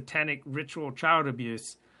 satanic ritual child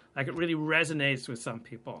abuse. Like it really resonates with some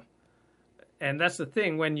people. And that's the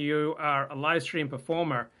thing, when you are a live stream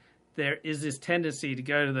performer, there is this tendency to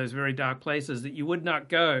go to those very dark places that you would not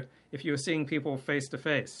go if you were seeing people face to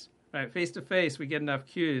face. Right? Face to face, we get enough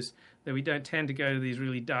cues that we don't tend to go to these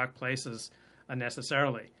really dark places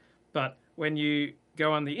unnecessarily. But when you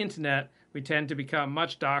go on the internet, we tend to become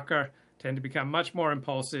much darker, tend to become much more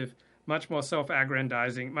impulsive, much more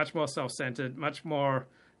self-aggrandizing, much more self-centered, much more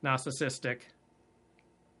narcissistic.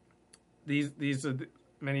 These are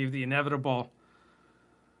many of the inevitable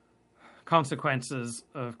consequences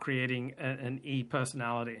of creating an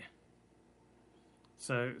E-personality.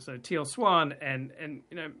 So Teal Swan and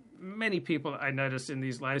many people I notice in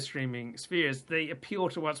these live streaming spheres, they appeal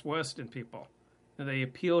to what's worst in people. And they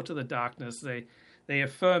appeal to the darkness. They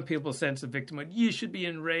affirm people's sense of victimhood. You should be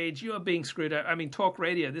enraged. You are being screwed up. I mean, talk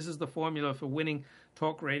radio. This is the formula for winning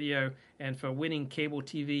talk radio and for winning cable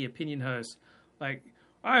TV opinion hosts. Like,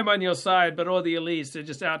 I'm on your side, but all the elites are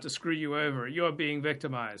just out to screw you over. You're being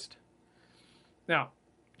victimized. Now,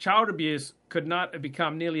 child abuse could not have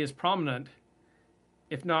become nearly as prominent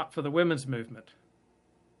if not for the women's movement.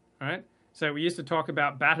 All right? So we used to talk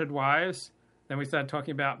about battered wives. Then we started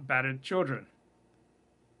talking about battered children.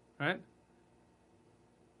 Right?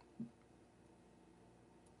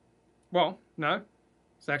 Well, no.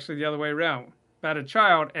 It's actually the other way around. Battered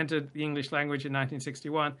child entered the English language in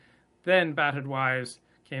 1961. Then battered wives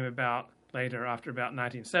came about later, after about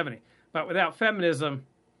 1970. But without feminism,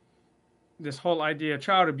 this whole idea of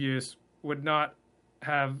child abuse would not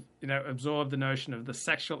have, absorbed the notion of the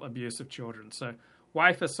sexual abuse of children. So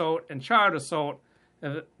wife assault and child assault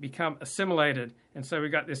have become assimilated. And so we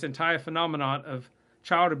got this entire phenomenon of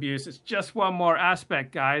child abuse. It's just one more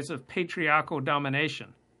aspect, guys, of patriarchal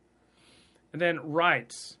domination. And then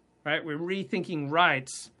rights, right? We're rethinking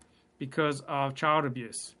rights because of child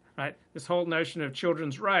abuse, right? This whole notion of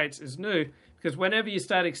children's rights is new because whenever you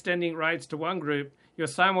start extending rights to one group, you're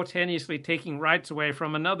simultaneously taking rights away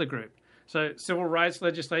from another group. So civil rights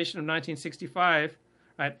legislation of 1965,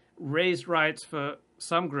 right, raised rights for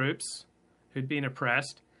some groups who'd been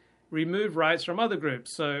oppressed, removed rights from other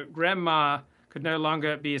groups. So grandma could no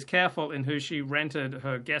longer be as careful in who she rented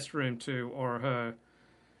her guest room to or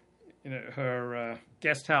her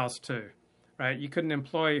guest house to, right? You couldn't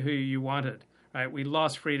employ who you wanted, right? We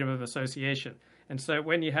lost freedom of association. And so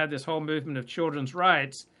when you had this whole movement of children's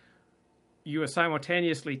rights, you were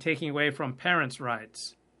simultaneously taking away from parents'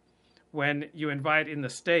 rights. when you invite in the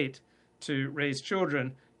state to raise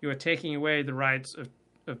children, you are taking away the rights of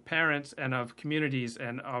parents and of communities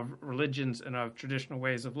and of religions and of traditional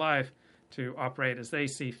ways of life to operate as they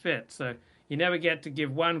see fit. So you never get to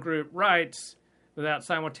give one group rights without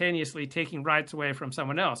simultaneously taking rights away from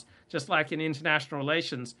someone else. Just like in international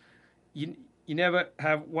relations, you never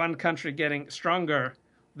have one country getting stronger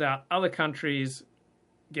without other countries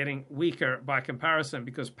getting weaker by comparison,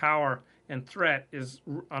 because power and threat is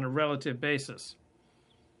on a relative basis.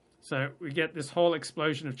 So we get this whole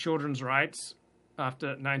explosion of children's rights after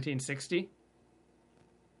 1960.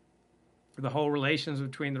 The whole relations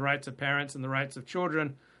between the rights of parents and the rights of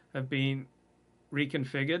children have been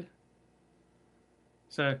reconfigured.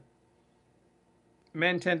 So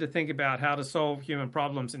men tend to think about how to solve human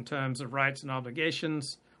problems in terms of rights and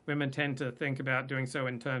obligations. Women tend to think about doing so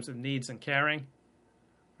in terms of needs and caring,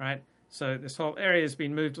 right? So this whole area has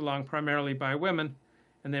been moved along primarily by women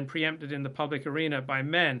and then preempted in the public arena by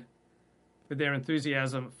men with their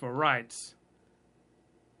enthusiasm for rights.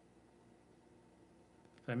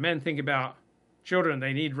 So men think about children,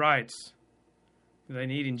 they need rights. They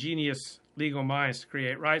need ingenious legal minds to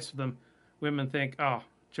create rights for them. Women think, oh,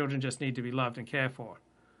 children just need to be loved and cared for.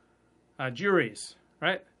 Juries,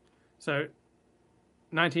 right? So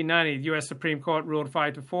 1990, the U.S. Supreme Court ruled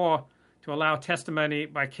 5-4 to allow testimony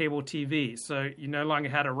by cable TV. So you no longer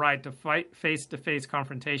had a right to fight face-to-face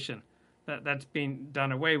confrontation. That's been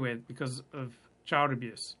done away with because of child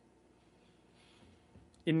abuse.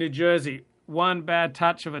 In New Jersey, one bad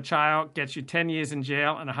touch of a child gets you 10 years in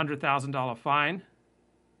jail and a $100,000 fine.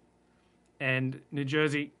 And New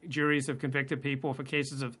Jersey juries have convicted people for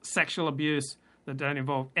cases of sexual abuse that don't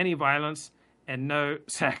involve any violence and no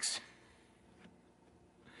sex.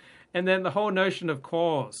 And then the whole notion of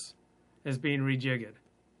cause has been rejiggered,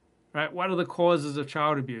 right? What are the causes of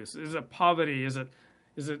child abuse? Is it poverty? Is it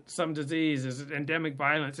some disease? Is it endemic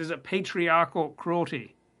violence? Is it patriarchal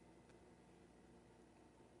cruelty?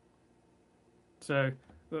 So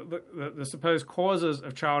the supposed causes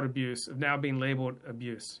of child abuse have now been labeled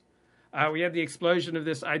abuse. We had the explosion of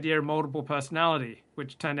this idea of multiple personality,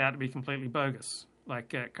 which turned out to be completely bogus, like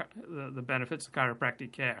the benefits of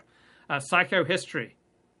chiropractic care. Psychohistory.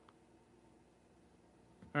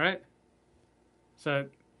 All right? So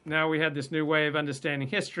now we had this new way of understanding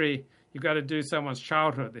history. You've got to do someone's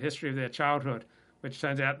childhood, the history of their childhood, which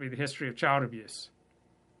turns out to be the history of child abuse.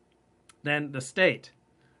 Then the state.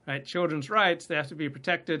 Right? Children's rights, they have to be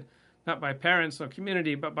protected not by parents or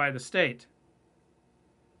community, but by the state.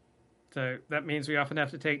 So that means we often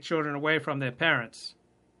have to take children away from their parents.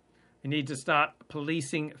 We need to start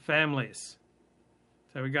policing families.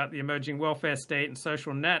 So we got the emerging welfare state and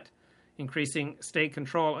social net, increasing state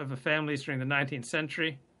control over families during the 19th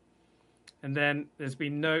century. And then there's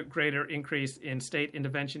been no greater increase in state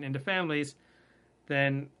intervention into families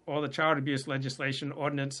than all the child abuse legislation,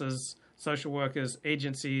 ordinances, social workers,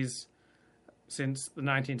 agencies since the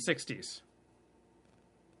 1960s.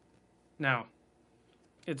 Now,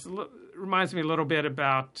 it reminds me a little bit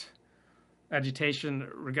about agitation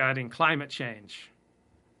regarding climate change.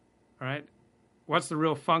 All right? What's the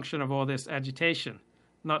real function of all this agitation?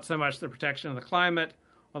 Not so much the protection of the climate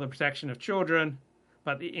or the protection of children,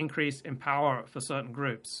 but the increase in power for certain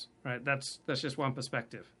groups. Right? That's just one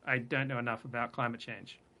perspective. I don't know enough about climate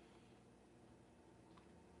change.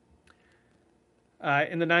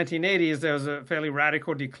 In the 1980s, there was a fairly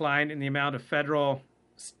radical decline in the amount of federal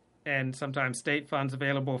and sometimes state funds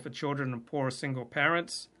available for children and poor single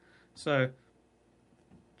parents. So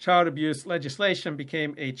child abuse legislation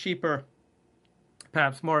became a cheaper,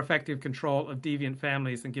 perhaps more effective control of deviant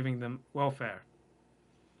families than giving them welfare.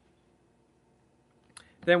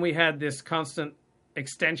 Then we had this constant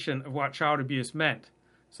extension of what child abuse meant.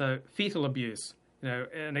 So fetal abuse. You know,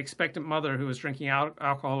 an expectant mother who was drinking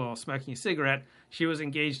alcohol or smoking a cigarette, she was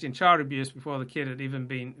engaged in child abuse before the kid had even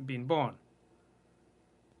been born.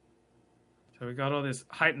 So we got all this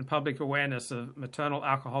heightened public awareness of maternal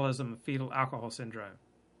alcoholism and fetal alcohol syndrome.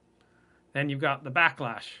 Then you've got the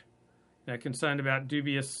backlash, you know, concerned about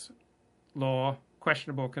dubious law,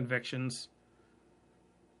 questionable convictions,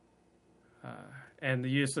 and the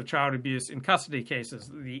use of child abuse in custody cases.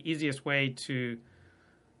 The easiest way to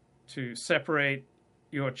separate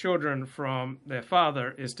your children from their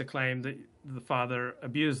father is to claim that the father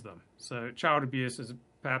abused them. So child abuse is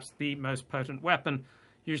perhaps the most potent weapon,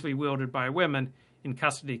 usually wielded by women in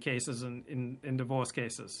custody cases and in divorce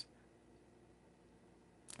cases.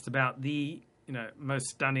 It's about the most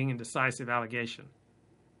stunning and decisive allegation.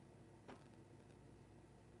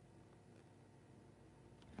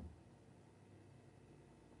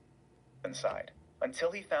 Inside,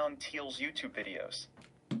 until he found Teal's YouTube videos.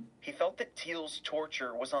 He felt that Teal's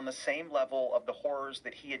torture was on the same level of the horrors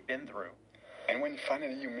that he had been through. And when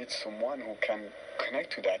finally you meet someone who can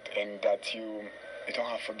connect to that, and that you don't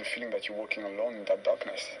have the feeling that you're walking alone in that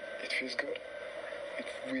darkness, it feels good. It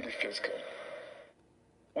really feels good.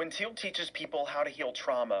 When Teal teaches people how to heal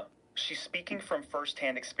trauma, she's speaking from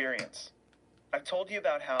first-hand experience. I've told you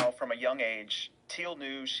about how, from a young age, Teal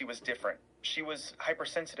knew she was different. She was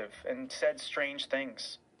hypersensitive and said strange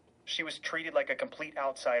things. She was treated like a complete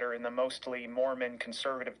outsider in the mostly Mormon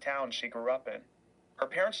conservative town she grew up in. Her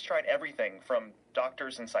parents tried everything from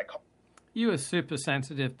doctors and psychologists. You a super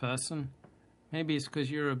sensitive person? Maybe it's because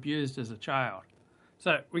you were abused as a child.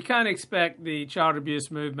 So we can't expect the child abuse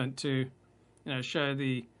movement to, show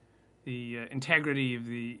the integrity of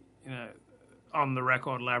the, on the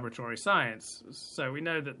record laboratory science. So we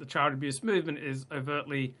know that the child abuse movement is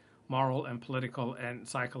overtly moral and political and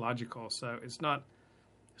psychological. So it's not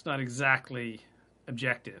exactly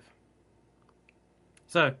objective.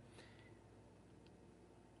 So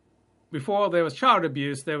before there was child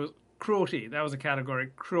abuse, there was cruelty. That was a category,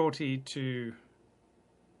 cruelty to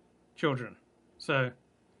children. So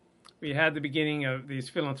we had the beginning of these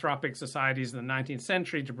philanthropic societies in the 19th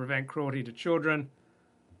century to prevent cruelty to children.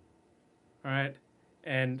 All right,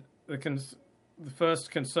 and the first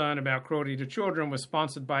concern about cruelty to children was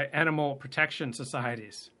sponsored by animal protection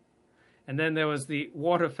societies. And then there was the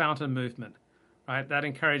water fountain movement, right? That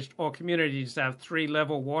encouraged all communities to have 3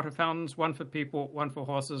 level water fountains, one for people, one for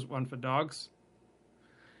horses, one for dogs.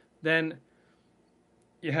 Then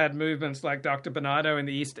you had movements like Dr. Bernardo in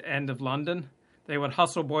the East End of London. They would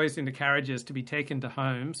hustle boys into carriages to be taken to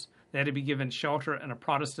homes. They had to be given shelter and a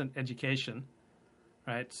Protestant education,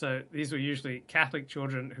 right? So these were usually Catholic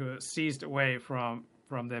children who were seized away from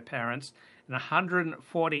their parents. And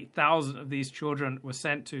 140,000 of these children were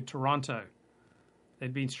sent to Toronto.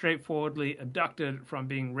 They'd been straightforwardly abducted from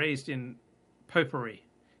being raised in popery,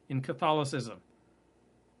 in Catholicism.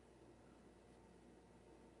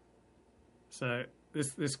 So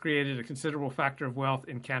this created a considerable factor of wealth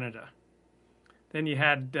in Canada. Then you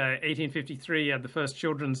had 1853, you had the first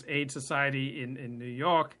Children's Aid Society in New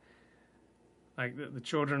York. Like the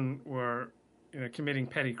children were committing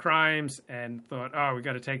petty crimes and thought, we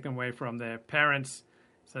got to take them away from their parents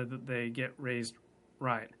so that they get raised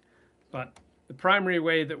right. But the primary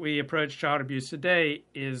way that we approach child abuse today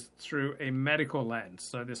is through a medical lens.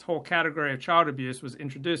 So this whole category of child abuse was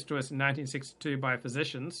introduced to us in 1962 by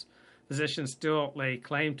physicians. Physicians still lay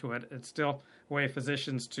claim to it. It's still a way of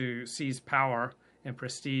physicians to seize power and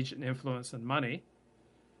prestige and influence and money.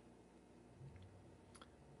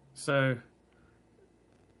 So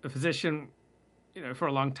a physician, for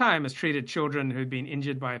a long time has treated children who'd been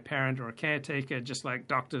injured by a parent or a caretaker just like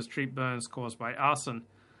doctors treat burns caused by arson.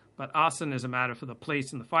 But arson is a matter for the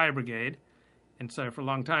police and the fire brigade. And so for a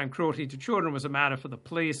long time, cruelty to children was a matter for the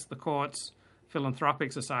police, the courts,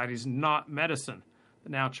 philanthropic societies, not medicine.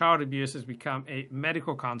 But now child abuse has become a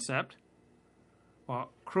medical concept,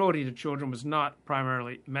 while cruelty to children was not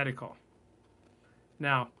primarily medical.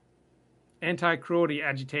 Now, anti-cruelty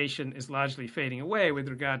agitation is largely fading away with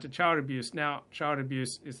regard to child abuse. Now, child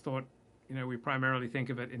abuse is thought, we primarily think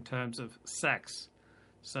of it in terms of sex.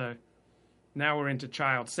 So now we're into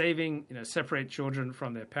child saving, separate children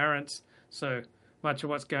from their parents. So much of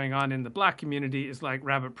what's going on in the black community is like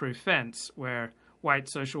rabbit-proof fence, where white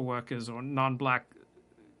social workers or non-black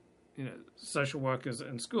social workers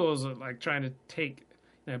in schools are like trying to take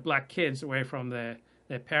black kids away from their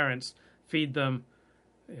parents, feed them,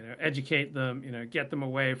 educate them, get them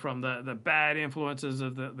away from the bad influences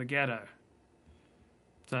of the ghetto.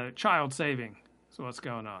 So child saving is what's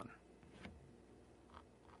going on.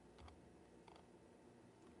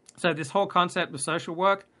 So this whole concept of social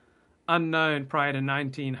work, unknown prior to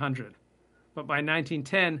 1900. But by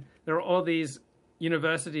 1910, there were all these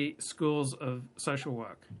university schools of social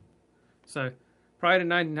work. So prior to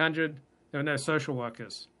 1900, there were no social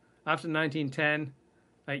workers. After 1910,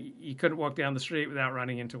 you couldn't walk down the street without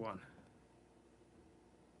running into one.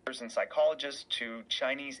 And psychologists to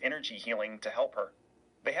Chinese energy healing to help her.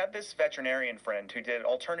 They had this veterinarian friend who did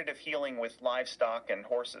alternative healing with livestock and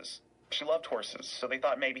horses. She loved horses, so they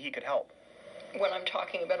thought maybe he could help. When I'm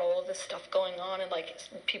talking about all of this stuff going on and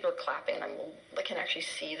people are clapping and I can actually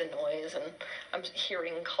see the noise and I'm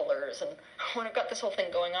hearing colors, and when I've got this whole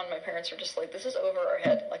thing going on, my parents are just like, this is over our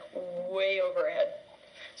head, way over our head.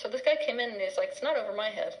 So this guy came in and he's like, it's not over my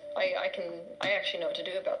head. I actually know what to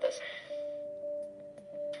do about this.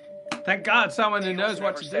 Thank God someone who knows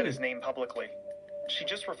what to do. She never said his name publicly. She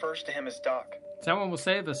just refers to him as Doc. Someone will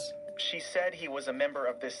save us. She said he was a member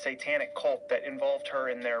of this satanic cult that involved her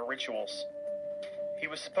in their rituals. He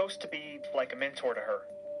was supposed to be like a mentor to her.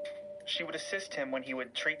 She would assist him when he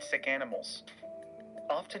would treat sick animals.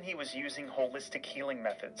 Often he was using holistic healing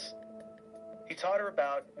methods. He taught her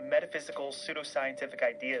about metaphysical, pseudoscientific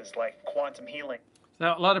ideas like quantum healing.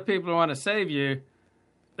 So a lot of people who want to save you,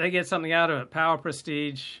 they get something out of it. Power,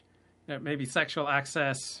 prestige, maybe sexual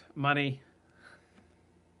access, money.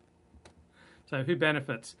 So who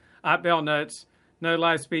benefits? Art Bell notes, no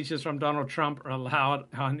live speeches from Donald Trump are allowed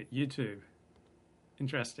on YouTube.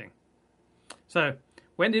 Interesting. So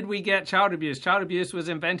when did we get child abuse? Child abuse was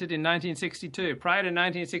invented in 1962. Prior to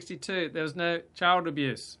 1962, there was no child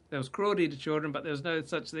abuse. There was cruelty to children, but there was no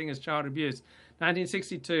such thing as child abuse.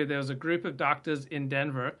 1962, there was a group of doctors in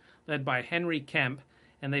Denver led by Henry Kemp,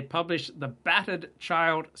 and they published The Battered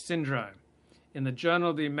Child Syndrome in the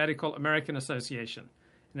Journal of the Medical American Association.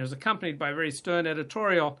 And it was accompanied by a very stern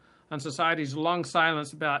editorial on society's long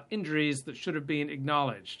silence about injuries that should have been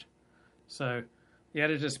acknowledged. So the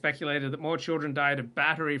editor speculated that more children died of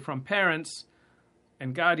battery from parents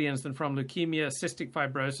and guardians than from leukemia, cystic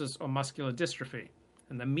fibrosis, or muscular dystrophy.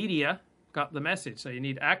 And the media got the message. So you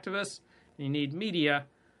need activists and you need media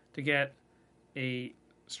to get a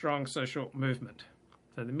strong social movement.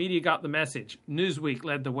 So the media got the message. Newsweek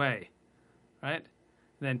led the way, right? And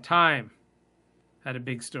then Time had a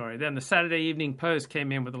big story. Then the Saturday Evening Post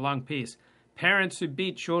came in with a long piece. Parents who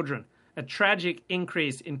beat children. A tragic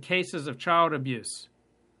increase in cases of child abuse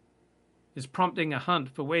is prompting a hunt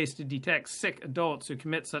for ways to detect sick adults who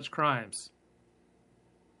commit such crimes.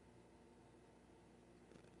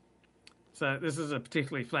 So this is a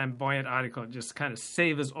particularly flamboyant article. It just kind of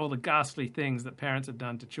savors all the ghastly things that parents have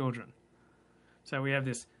done to children. So we have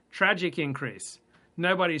this tragic increase.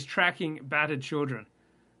 Nobody's tracking battered children.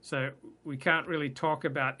 So we can't really talk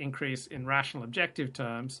about increase in rational objective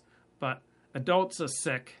terms, but adults are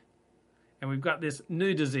sick, and we've got this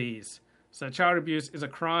new disease. So child abuse is a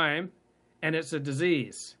crime, and it's a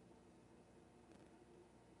disease.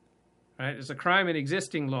 Right? It's a crime in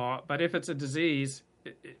existing law, but if it's a disease,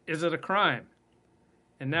 is it a crime?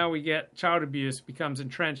 And now we get child abuse becomes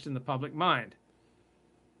entrenched in the public mind.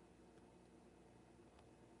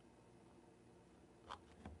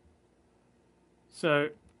 So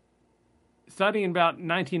starting in about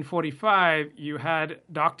 1945, you had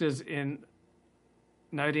doctors in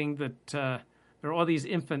noting that there are all these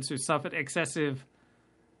infants who suffered excessive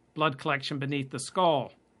blood collection beneath the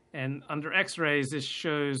skull. And under x-rays, this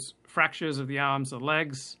shows fractures of the arms or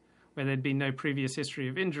legs where there'd been no previous history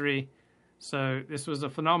of injury. So this was a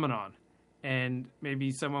phenomenon. And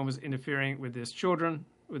maybe someone was interfering with these children.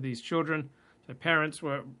 So parents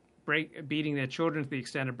were beating their children to the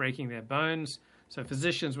extent of breaking their bones. So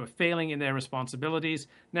physicians were failing in their responsibilities.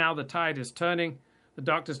 Now the tide is turning. The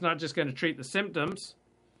doctor's not just going to treat the symptoms,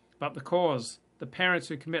 but the cause. The parents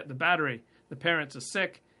who commit the battery. The parents are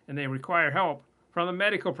sick, and they require help from the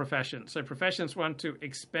medical profession. So professions want to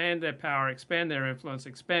expand their power, expand their influence,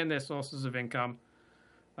 expand their sources of income.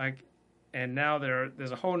 And now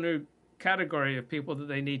there's a whole new category of people that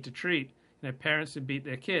they need to treat. Parents who beat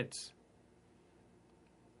their kids.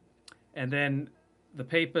 And then the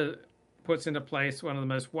paper puts into place one of the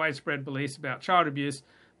most widespread beliefs about child abuse.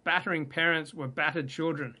 Battering parents were battered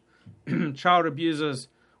children. Child abusers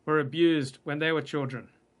were abused when they were children.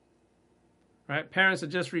 Right? Parents are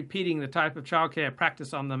just repeating the type of childcare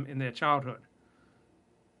practiced on them in their childhood.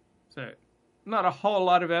 So, not a whole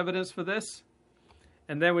lot of evidence for this.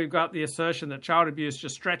 And then we've got the assertion that child abuse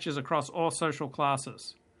just stretches across all social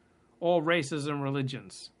classes, all races and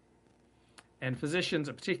religions. And physicians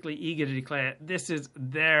are particularly eager to declare this is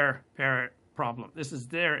their parent problem. This is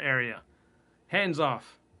their area. Hands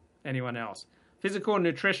off anyone else. Physical,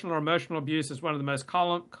 nutritional, or emotional abuse is one of the most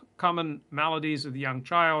common maladies of the young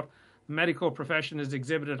child. The medical profession has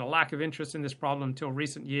exhibited a lack of interest in this problem until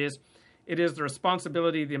recent years. It is the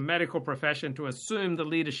responsibility of the medical profession to assume the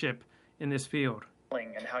leadership in this field.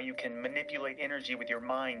 And how you can manipulate energy with your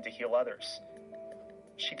mind to heal others.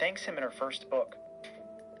 She thanks him in her first book.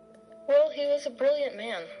 Well, he was a brilliant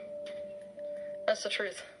man. That's the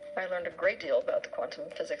truth. I learned a great deal about the quantum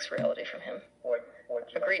physics reality from him.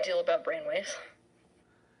 A great deal about brainwaves.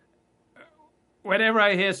 Whenever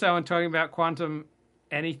I hear someone talking about quantum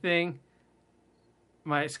anything,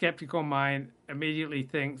 my skeptical mind immediately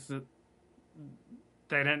thinks that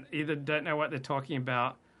they don't know what they're talking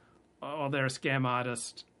about, or they're a scam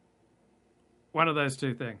artist. One of those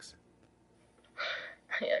two things.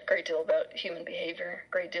 Yeah, a great deal about human behavior,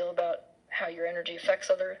 a great deal about how your energy affects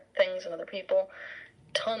other things and other people.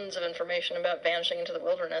 Tons of information about vanishing into the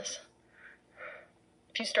wilderness.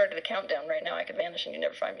 If you started a countdown right now, I could vanish and you'd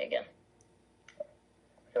never find me again.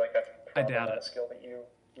 I feel like that's probably not a skill that you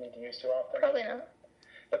need to use too often. Probably not.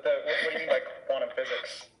 But what do you mean by quantum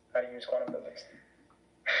physics? how to use quantum physics?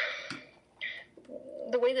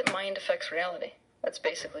 The way that mind affects reality. That's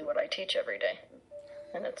basically what I teach every day.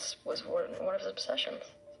 And was one of his obsessions.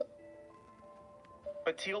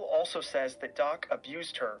 But Teal also says that Doc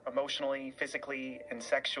abused her emotionally, physically, and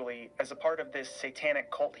sexually as a part of this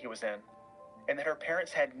satanic cult he was in, and that her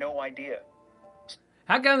parents had no idea.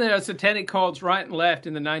 How come there are satanic cults right and left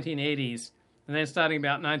in the 1980s, and then starting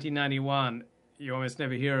about 1991, you almost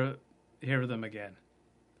never hear of them again,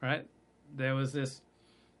 right? There was this,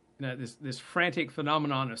 this frantic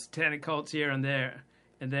phenomenon of satanic cults here and there,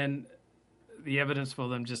 and then the evidence for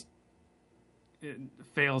them just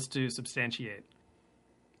fails to substantiate.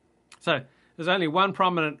 So there's only one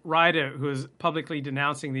prominent writer who is publicly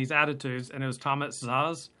denouncing these attitudes, and it was Thomas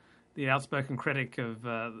Szasz, the outspoken critic of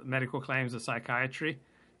medical claims of psychiatry.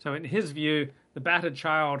 So in his view, the battered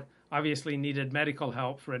child obviously needed medical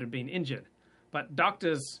help for it had been injured. But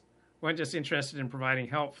doctors weren't just interested in providing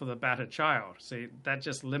help for the battered child. See, that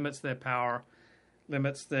just limits their power,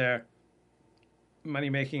 limits their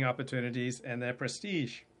money-making opportunities and their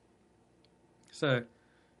prestige. So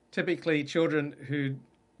typically children who'd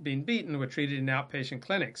been beaten were treated in outpatient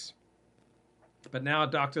clinics. But now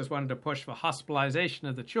doctors wanted to push for hospitalization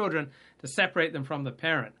of the children to separate them from the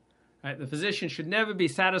parent. Right? The physician should never be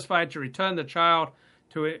satisfied to return the child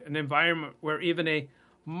to an environment where even a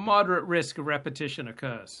moderate risk of repetition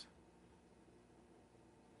occurs.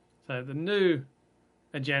 So the new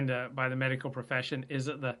agenda by the medical profession is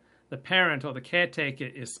that the parent or the caretaker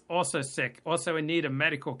is also sick, also in need of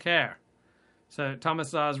medical care. So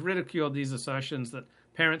Thomas Szasz ridiculed these assertions that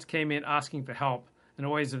parents came in asking for help and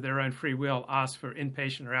always of their own free will asked for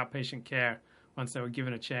inpatient or outpatient care once they were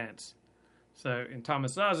given a chance. So in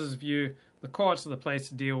Thomas Szasz's view, the courts are the place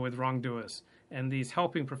to deal with wrongdoers, and these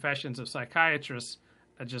helping professions of psychiatrists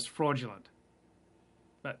are just fraudulent.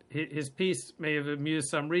 But his piece may have amused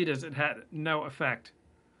some readers. It had no effect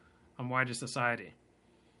on wider society.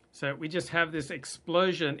 So we just have this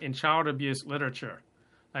explosion in child abuse literature.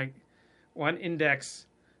 Like one index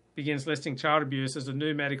begins listing child abuse as a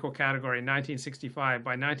new medical category in 1965.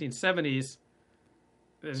 By 1970s,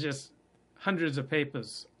 there's just hundreds of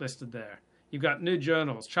papers listed there. You've got new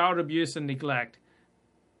journals, Child Abuse and Neglect,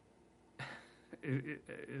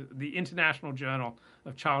 the International Journal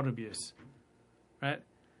of Child Abuse, right?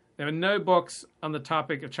 There were no books on the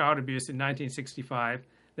topic of child abuse in 1965.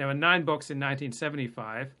 There were 9 books in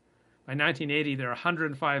 1975. By 1980, there are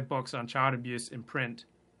 105 books on child abuse in print.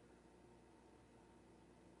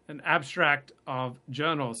 An abstract of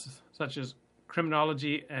journals such as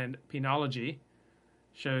Criminology and Penology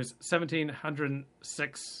shows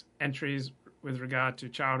 1,706 entries with regard to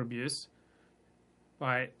child abuse.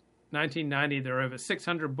 By 1990, there are over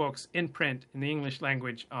 600 books in print in the English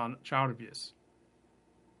language on child abuse.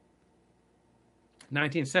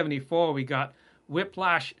 1974, we got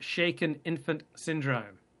whiplash-shaken infant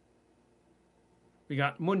syndrome. We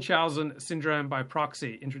got Munchausen syndrome by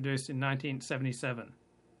proxy, introduced in 1977.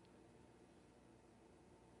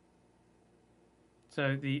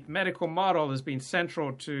 So the medical model has been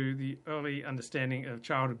central to the early understanding of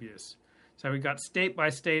child abuse. So we got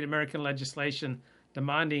state-by-state American legislation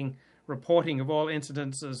demanding reporting of all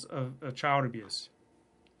incidences of child abuse.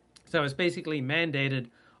 So it's basically mandated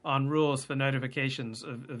on rules for notifications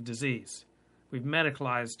of disease. We've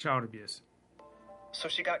medicalized child abuse. So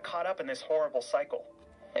she got caught up in this horrible cycle.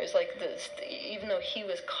 It was like this, even though he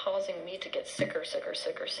was causing me to get sicker,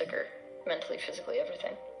 mentally, physically,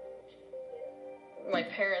 everything. My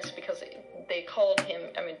parents, because they called him,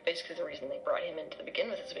 basically the reason they brought him in to begin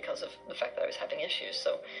with is because of the fact that I was having issues.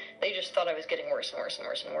 So they just thought I was getting worse and worse and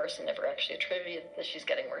worse and worse and never actually attributed that she's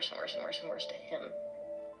getting worse and worse and worse and worse to him.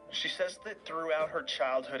 She says that throughout her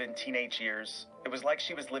childhood and teenage years, it was like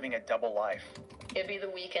she was living a double life. It'd be the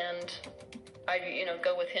weekend. I'd,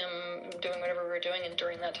 go with him doing whatever we were doing, and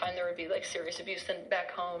during that time there would be like serious abuse. Then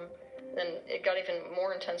back home, then it got even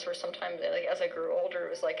more intense for some time. Like as I grew older, it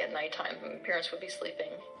was like at nighttime. My parents would be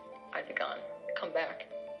sleeping. I'd be gone. Come back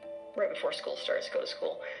right before school starts, go to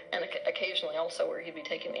school, and occasionally also where he'd be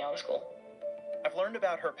taking me out of school. I've learned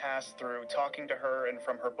about her past through talking to her and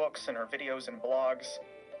from her books and her videos and blogs.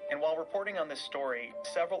 And while reporting on this story,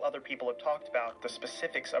 several other people have talked about the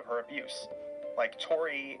specifics of her abuse, like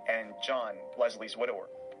Tori and John, Leslie's widower.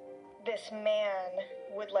 This man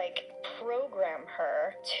would program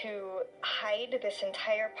her to hide this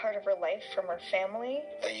entire part of her life from her family.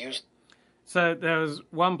 So there was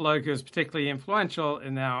one bloke who was particularly influential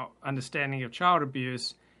in our understanding of child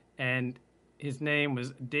abuse, and his name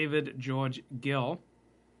was David George Gill.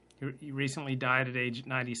 He recently died at age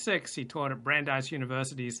 96. He taught at Brandeis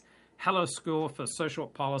University's Hello School for Social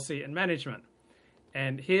Policy and Management.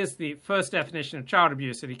 And here's the first definition of child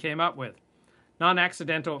abuse that he came up with.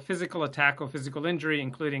 Non-accidental physical attack or physical injury,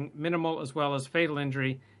 including minimal as well as fatal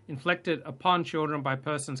injury, inflicted upon children by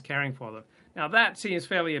persons caring for them. Now that seems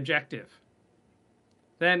fairly objective.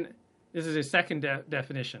 Then, this is his second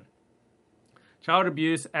definition. Child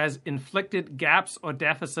abuse as inflicted gaps or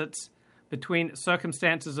deficits between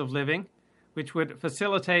circumstances of living, which would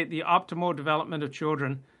facilitate the optimal development of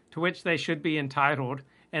children to which they should be entitled,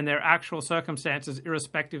 and their actual circumstances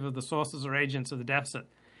irrespective of the sources or agents of the deficit.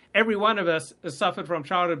 Every one of us has suffered from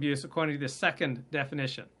child abuse according to the second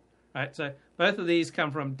definition. Right? So both of these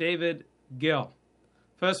come from David Gill.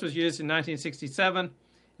 First was used in 1967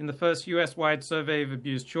 in the first U.S.-wide survey of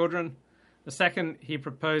abused children. The second he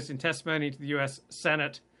proposed in testimony to the U.S.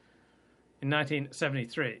 Senate in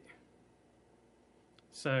 1973.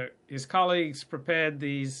 So his colleagues prepared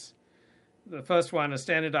these, the first one, a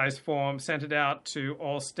standardized form, sent it out to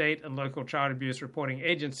all state and local child abuse reporting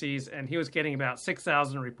agencies, and he was getting about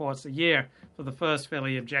 6,000 reports a year for the first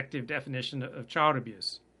fairly objective definition of child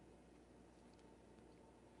abuse.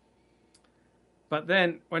 But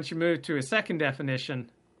then, once you move to a second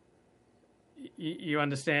definition, you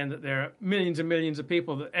understand that there are millions and millions of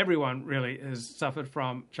people, that everyone really has suffered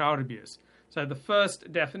from child abuse. So the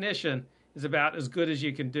first definition is about as good as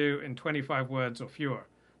you can do in 25 words or fewer.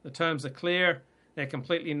 The terms are clear, they're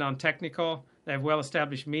completely non-technical, they have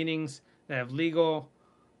well-established meanings, they have legal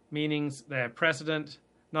meanings, they have precedent,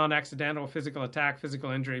 non-accidental, physical attack,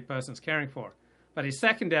 physical injury, persons caring for. But his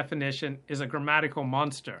second definition is a grammatical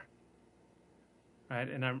monster. Right?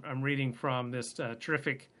 And I'm reading from this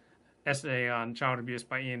terrific essay on child abuse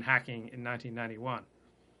by Ian Hacking in 1991.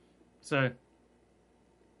 So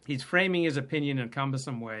he's framing his opinion in a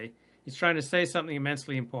cumbersome way. He's trying to say something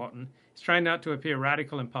immensely important. He's trying not to appear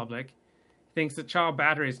radical in public. He thinks that child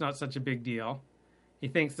battery is not such a big deal. He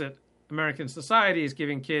thinks that American society is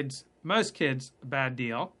giving most kids, a bad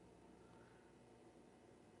deal.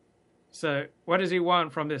 So what does he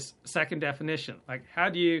want from this second definition? Like, how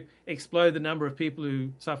do you explode the number of people who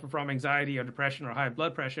suffer from anxiety or depression or high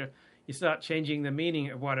blood pressure? You start changing the meaning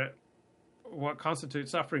of what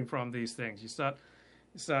constitutes suffering from these things. You start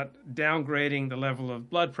downgrading the level of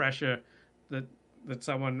blood pressure that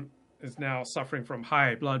someone is now suffering from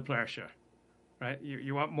high blood pressure, right?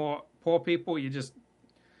 You want more poor people? You just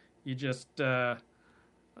raise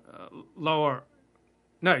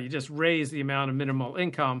the amount of minimal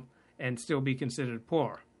income and still be considered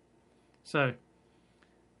poor. So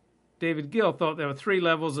David Gill thought there were three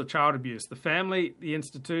levels of child abuse: the family, the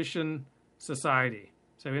institution, society.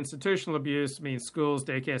 So institutional abuse means schools,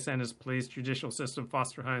 daycare centers, police, judicial system,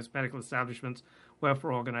 foster homes, medical establishments,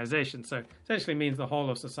 welfare organizations. So essentially means the whole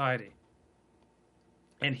of society.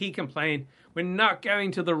 And he complained, we're not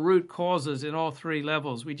going to the root causes in all three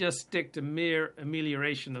levels. We just stick to mere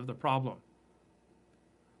amelioration of the problem.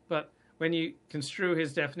 But when you construe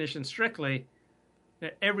his definition strictly,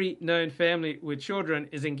 every known family with children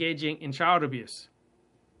is engaging in child abuse.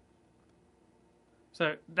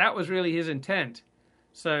 So that was really his intent.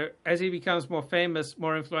 So as he becomes more famous,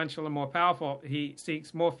 more influential, and more powerful, he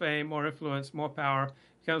seeks more fame, more influence, more power,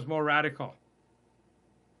 becomes more radical.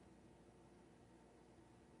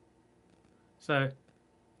 So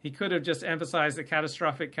he could have just emphasized the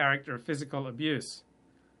catastrophic character of physical abuse.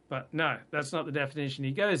 But no, that's not the definition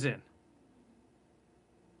he goes in.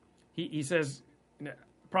 He says,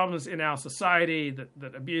 problems in our society,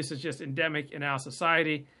 that abuse is just endemic in our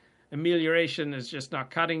society. Amelioration is just not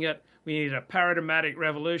cutting it. We need a paradigmatic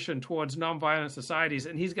revolution towards nonviolent societies.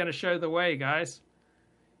 And he's going to show the way, guys.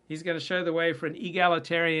 He's going to show the way for an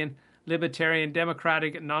egalitarian, libertarian,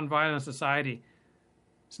 democratic, and nonviolent society.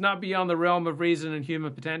 It's not beyond the realm of reason and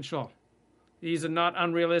human potential. These are not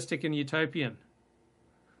unrealistic and utopian.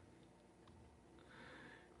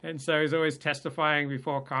 And so he's always testifying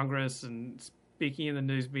before Congress and speaking in the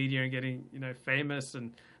news media and getting, famous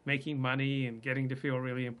and making money and getting to feel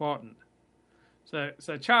really important.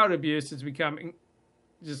 So child abuse has become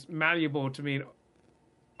just malleable to mean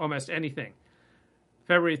almost anything.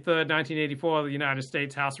 February 3rd, 1984, the United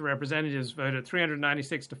States House of Representatives voted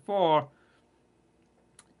 396-4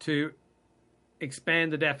 to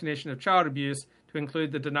expand the definition of child abuse to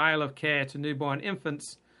include the denial of care to newborn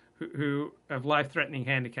infants who have life-threatening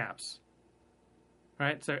handicaps.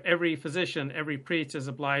 Right? So every physician, every priest is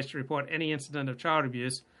obliged to report any incident of child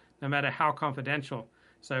abuse, no matter how confidential.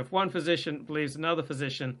 So if one physician believes another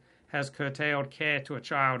physician has curtailed care to a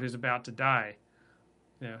child who's about to die,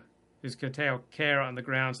 who's curtailed care on the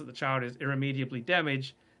grounds that the child is irremediably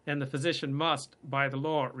damaged, then the physician must, by the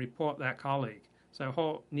law, report that colleague. So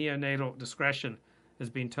whole neonatal discretion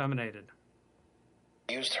has been terminated.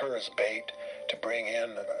 used her as bait to bring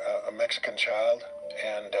in a Mexican child,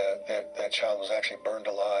 and that child was actually burned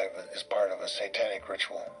alive as part of a satanic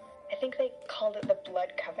ritual. I think they called it the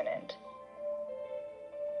Blood Covenant.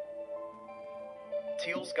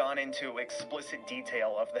 Teal's gone into explicit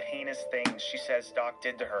detail of the heinous things she says Doc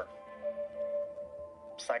did to her.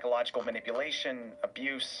 Psychological manipulation,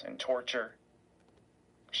 abuse, and torture.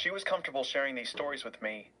 She was comfortable sharing these stories with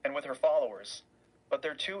me and with her followers, but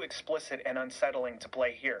they're too explicit and unsettling to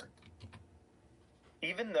play here.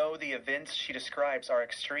 Even though the events she describes are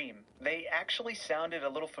extreme, they actually sounded a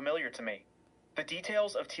little familiar to me. The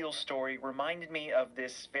details of Teal's story reminded me of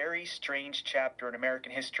this very strange chapter in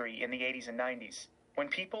American history in the 80s and 90s, when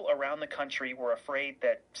people around the country were afraid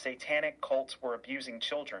that satanic cults were abusing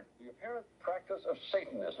children. The apparent practice of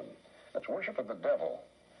Satanism, that's worship of the devil.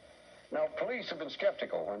 Now, police have been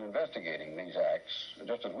skeptical when investigating these acts,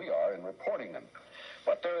 just as we are in reporting them.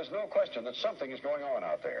 But there is no question that something is going on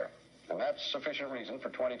out there, and that's sufficient reason for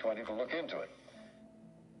 2020 to look into it.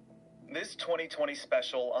 This 2020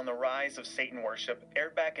 special on the rise of Satan worship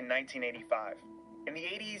aired back in 1985. In the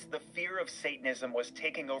 80s, the fear of Satanism was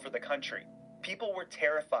taking over the country. People were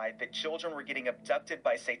terrified that children were getting abducted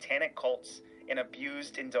by satanic cults and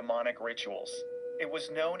abused in demonic rituals. It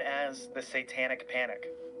was known as the Satanic Panic,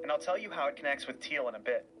 and I'll tell you how it connects with Teal in a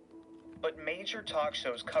bit. But major talk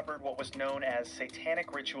shows covered what was known as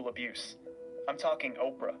satanic ritual abuse. I'm talking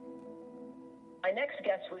Oprah. My next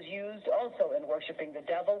guest was used also in worshiping the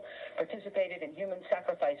devil, participated in human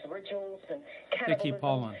sacrifice rituals and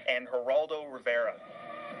cannibalism. And Geraldo Rivera.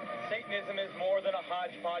 Satanism is more than a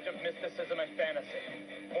hodgepodge of mysticism and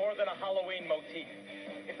fantasy, more than a Halloween motif.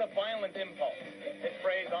 It's a violent impulse. It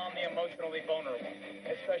preys on the emotionally vulnerable,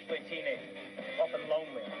 especially teenagers, often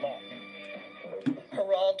lonely and lost.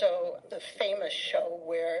 Geraldo, the famous show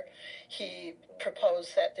where he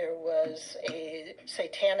proposed that there was a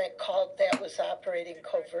satanic cult that was operating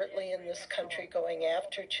covertly in this country going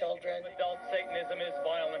after children. Adult Satanism is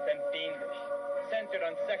violent and fiendish, centered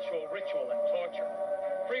on sexual ritual and torture,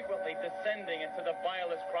 frequently descending into the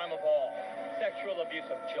vilest crime of all, sexual abuse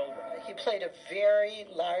of children. He played a very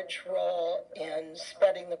large role in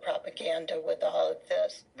spreading the propaganda with all of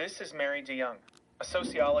this. This is Mary DeYoung, a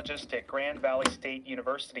sociologist at Grand Valley State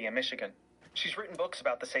University in Michigan. She's written books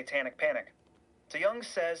about the Satanic Panic. DeYoung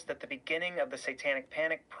says that the beginning of the Satanic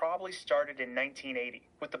Panic probably started in 1980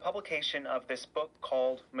 with the publication of this book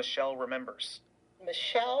called Michelle Remembers.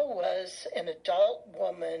 Michelle was an adult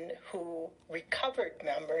woman who recovered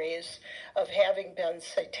memories of having been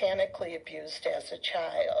satanically abused as a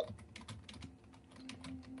child.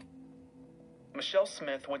 Michelle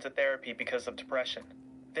Smith went to therapy because of depression.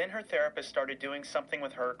 Then her therapist started doing something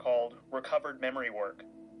with her called recovered memory work.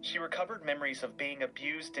 She recovered memories of being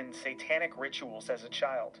abused in satanic rituals as a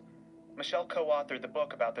child. Michelle co-authored the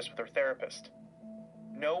book about this with her therapist.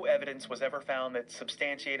 No evidence was ever found that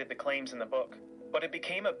substantiated the claims in the book, but it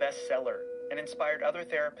became a bestseller and inspired other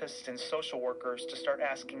therapists and social workers to start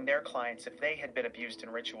asking their clients if they had been abused in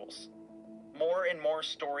rituals. More and more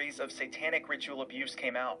stories of satanic ritual abuse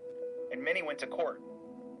came out, and many went to court.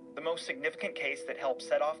 The most significant case that helped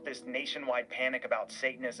set off this nationwide panic about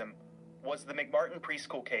Satanism was the McMartin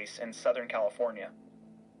preschool case in Southern California.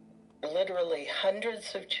 Literally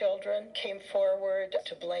hundreds of children came forward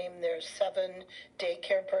to blame their 7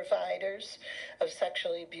 daycare providers of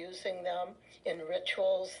sexually abusing them in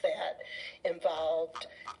rituals that involved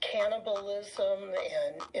cannibalism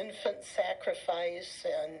and infant sacrifice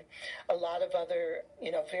and a lot of other,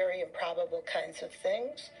 very improbable kinds of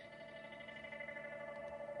things.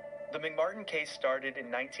 The McMartin case started in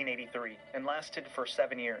 1983 and lasted for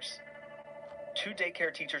 7 years. 2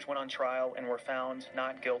 daycare teachers went on trial and were found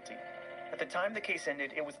not guilty. At the time the case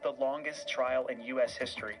ended, it was the longest trial in U.S.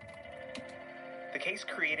 history. The case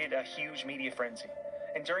created a huge media frenzy,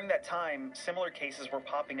 and during that time, similar cases were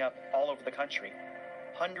popping up all over the country.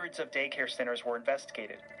 Hundreds of daycare centers were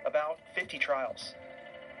investigated, about 50 trials.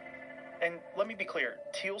 And let me be clear,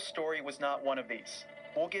 Teal's story was not one of these.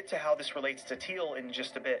 We'll get to how this relates to Teal in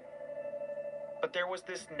just a bit. But there was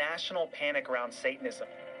this national panic around Satanism.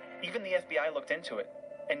 Even the FBI looked into it,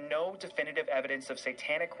 and no definitive evidence of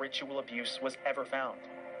satanic ritual abuse was ever found.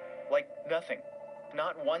 Like nothing.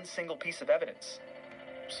 Not one single piece of evidence.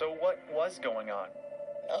 So what was going on?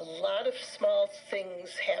 A lot of small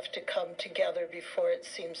things have to come together before it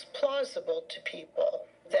seems plausible to people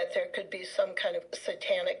that there could be some kind of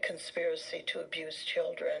satanic conspiracy to abuse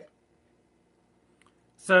children.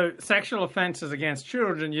 So sexual offences against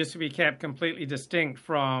children used to be kept completely distinct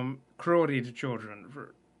from cruelty to children,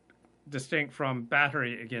 distinct from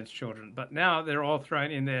battery against children. But now they're all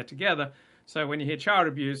thrown in there together. So when you hear child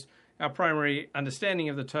abuse, our primary understanding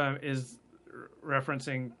of the term is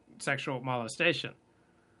referencing sexual molestation.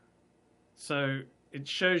 So it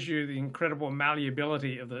shows you the incredible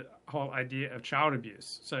malleability of the whole idea of child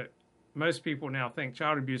abuse. So most people now think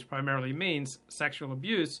child abuse primarily means sexual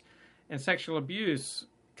abuse, and sexual abuse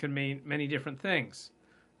can mean many different things.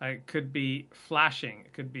 It could be flashing,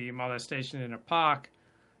 it could be molestation in a park,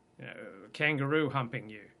 kangaroo humping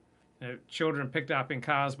you, children picked up in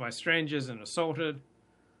cars by strangers and assaulted,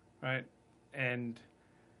 right? And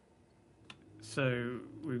so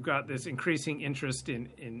we've got this increasing interest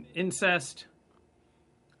in incest,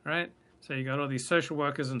 right? So you got all these social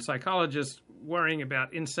workers and psychologists worrying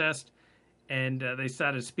about incest, and they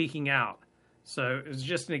started speaking out. So it was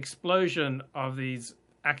just an explosion of these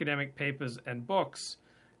academic papers and books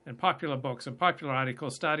and popular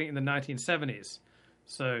articles starting in the 1970s.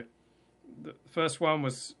 So the first one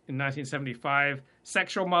was in 1975,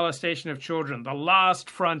 Sexual Molestation of Children, the Last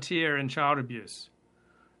Frontier in Child Abuse.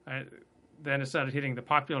 Then it started hitting the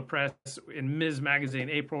popular press in Ms. Magazine,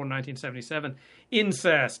 April 1977.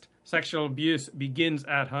 Incest, sexual abuse begins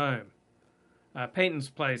at home. Peyton's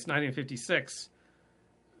Place, 1956,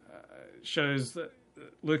 shows that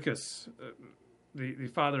Lucas, the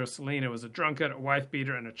father of Selena, was a drunkard, a wife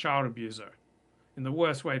beater, and a child abuser in the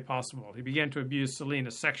worst way possible. He began to abuse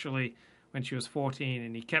Selena sexually when she was 14,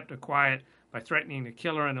 and he kept her quiet by threatening to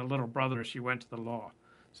kill her and her little brother if she went to the law.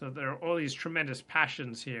 So there are all these tremendous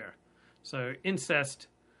passions here. So incest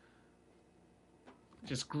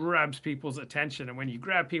just grabs people's attention, and when you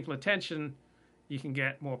grab people's attention, you can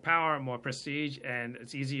get more power, more prestige, and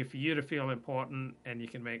it's easier for you to feel important, and you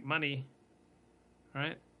can make money,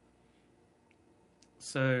 right?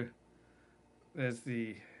 So there's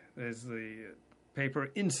the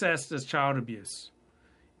paper Incest as Child Abuse.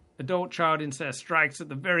 Adult child incest strikes at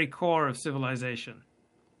the very core of civilization.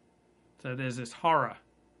 So there's this horror,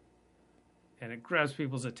 and it grabs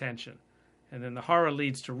people's attention. And then the horror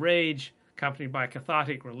leads to rage, accompanied by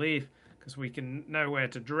cathartic relief, because we can know where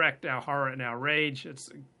to direct our horror and our rage.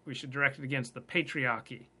 We should direct it against the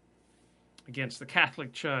patriarchy, against the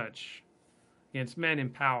Catholic Church, against men in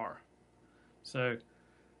power. So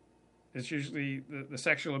it's usually the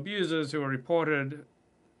sexual abusers who are reported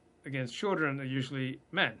against children are usually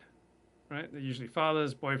men, right? They're usually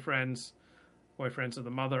fathers, boyfriends of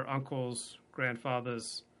the mother, uncles,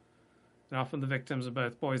 grandfathers, and often the victims are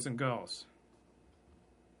both boys and girls.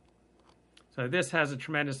 So this has a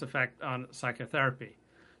tremendous effect on psychotherapy.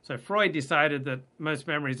 So Freud decided that most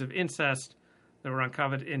memories of incest that were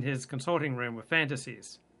uncovered in his consulting room were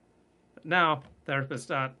fantasies. But now therapists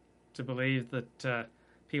start to believe that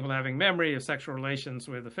people having memory of sexual relations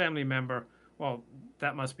with a family member, well,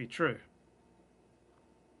 that must be true.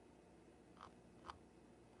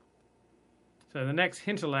 So the next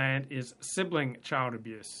hinterland is sibling child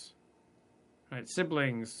abuse. Right?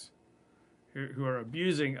 Siblings who are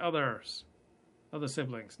abusing other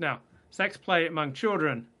siblings. Now, sex play among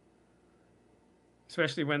children,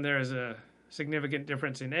 especially when there is a significant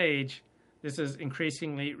difference in age, this is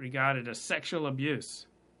increasingly regarded as sexual abuse.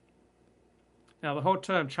 Now, the whole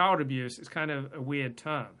term child abuse is kind of a weird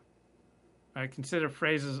term. Right? Consider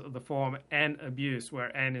phrases of the form "an abuse,"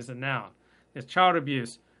 where "an" is a noun. There's child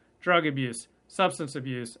abuse, drug abuse, substance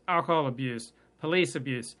abuse, alcohol abuse, police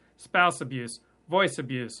abuse, spouse abuse, voice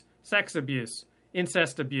abuse, sex abuse,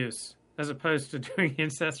 incest abuse, as opposed to doing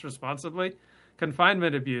incest responsibly,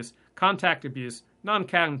 confinement abuse, contact abuse,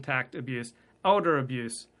 non-contact abuse, elder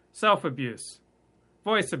abuse, self-abuse,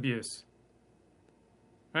 voice abuse.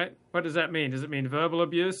 Right? What does that mean? Does it mean verbal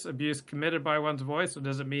abuse, abuse committed by one's voice, or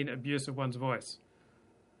does it mean abuse of one's voice?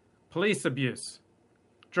 Police abuse,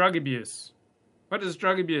 drug abuse. What does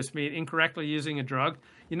drug abuse mean? Incorrectly using a drug?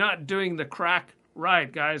 You're not doing the crack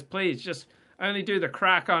right, guys. Please, just only do the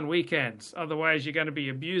crack on weekends. Otherwise, you're going to be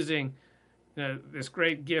abusing this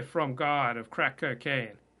great gift from God of crack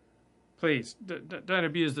cocaine. Please, don't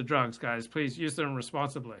abuse the drugs, guys. Please use them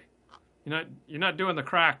responsibly. You're not doing the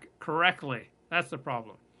crack correctly. That's the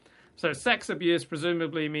problem. So sex abuse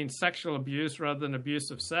presumably means sexual abuse rather than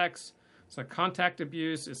abuse of sex. So contact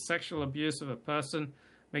abuse is sexual abuse of a person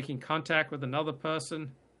making contact with another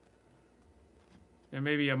person. And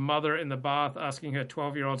maybe a mother in the bath asking her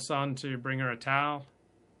 12-year-old son to bring her a towel.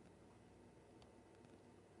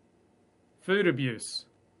 Food abuse.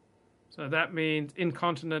 So that means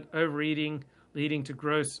incontinent overeating leading to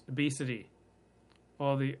gross obesity.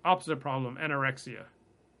 Or the opposite problem, anorexia.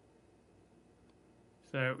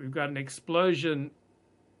 So we've got an explosion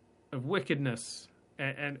of wickedness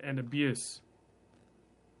and abuse.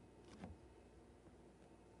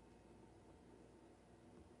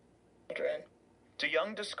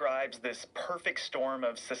 DeYoung describes this perfect storm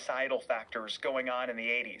of societal factors going on in the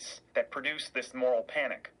 80s that produced this moral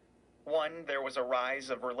panic. 1, there was a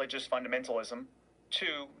rise of religious fundamentalism. 2,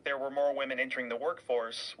 there were more women entering the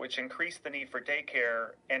workforce, which increased the need for daycare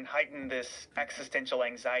and heightened this existential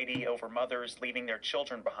anxiety over mothers leaving their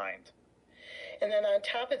children behind. And then on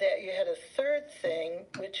top of that, you had a third thing,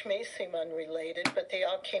 which may seem unrelated, but they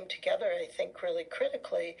all came together, I think, really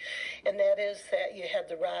critically, and that is that you had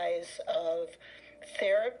the rise of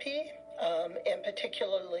therapy, and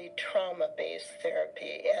particularly trauma-based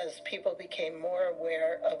therapy, as people became more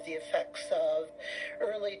aware of the effects of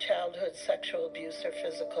early childhood sexual abuse or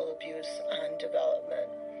physical abuse on development.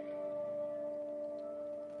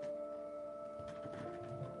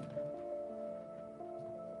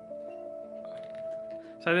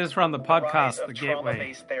 So this is from the podcast, The Gateway.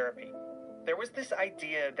 Trauma-based therapy. There was this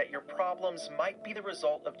idea that your problems might be the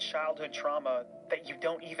result of childhood trauma that you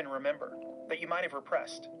don't even remember, that you might have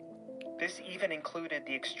repressed. This even included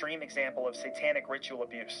the extreme example of satanic ritual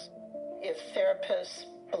abuse. If therapists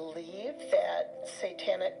believe that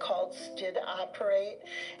satanic cults did operate,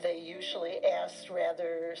 they usually asked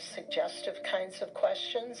rather suggestive kinds of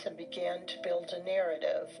questions and began to build a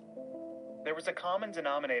narrative. There was a common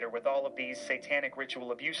denominator with all of these satanic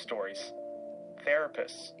ritual abuse stories.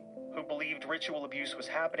 Therapists who believed ritual abuse was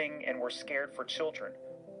happening and were scared for children,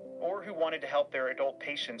 or who wanted to help their adult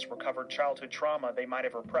patients recover childhood trauma they might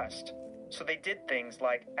have repressed. So they did things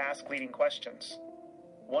like ask leading questions.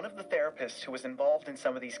 One of the therapists who was involved in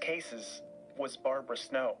some of these cases was Barbara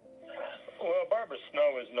Snow. Well, Barbara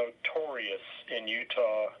Snow is notorious in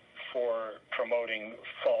Utah for promoting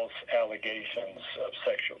false allegations of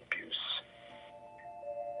sexual abuse.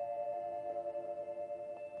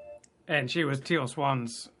 And she was Teal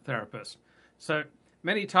Swan's therapist. So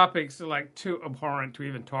many topics are like too abhorrent to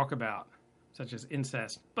even talk about, such as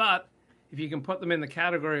incest. But if you can put them in the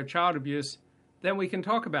category of child abuse, then we can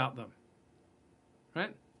talk about them,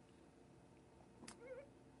 right?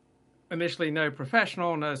 Initially, no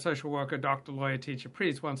professional, no social worker, doctor, lawyer, teacher,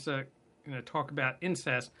 priest wants to talk about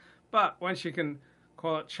incest. But once you can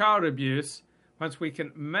call it child abuse, once we can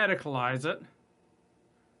medicalize it,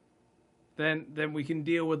 then we can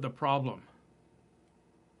deal with the problem.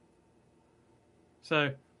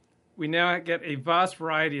 So we now get a vast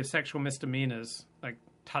variety of sexual misdemeanors, like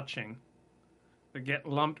touching, that get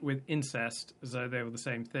lumped with incest as though they were the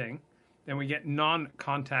same thing. Then we get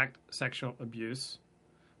non-contact sexual abuse.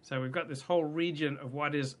 So we've got this whole region of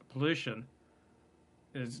what is pollution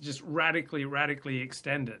is just radically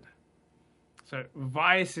extended. So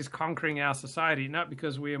vice is conquering our society, not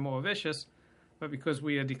because we are more vicious, but because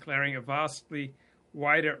we are declaring a vastly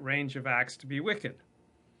wider range of acts to be wicked.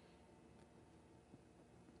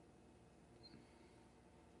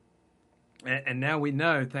 And now we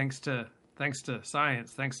know, thanks to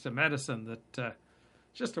science, thanks to medicine, that it's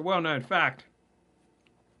just a well-known fact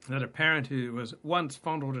that a parent who was once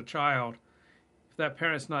fondled a child, if that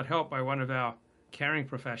parent's not helped by one of our caring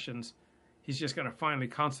professions, he's just going to finally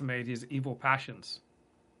consummate his evil passions.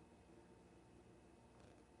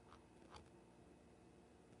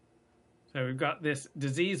 So we've got this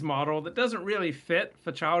disease model that doesn't really fit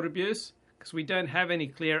for child abuse because we don't have any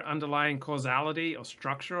clear underlying causality or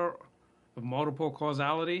structure of multiple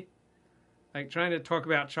causality. Like trying to talk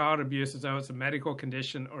about child abuse as though it's a medical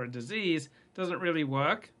condition or a disease doesn't really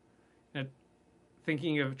work.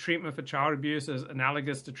 Thinking of treatment for child abuse as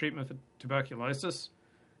analogous to treatment for tuberculosis,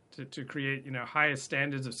 to create higher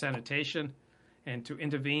standards of sanitation and to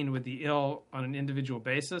intervene with the ill on an individual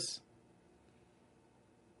basis.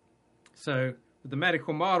 So with the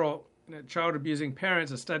medical model, child abusing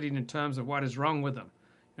parents are studied in terms of what is wrong with them.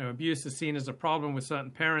 Abuse is seen as a problem with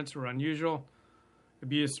certain parents who are unusual.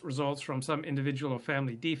 Abuse results from some individual or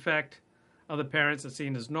family defect. Other parents are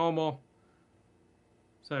seen as normal.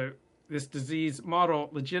 So this disease model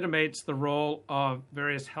legitimates the role of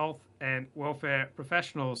various health and welfare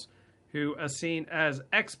professionals who are seen as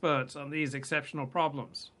experts on these exceptional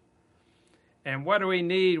problems. And what do we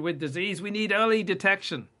need with disease? We need early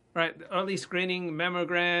detection, right? Early screening,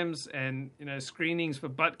 mammograms, and screenings for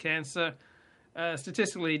butt cancer.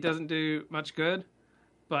 Statistically, doesn't do much good,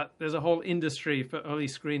 but there's a whole industry for early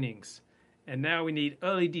screenings. And now we need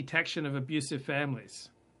early detection of abusive families.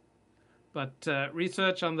 But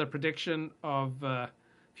research on the prediction of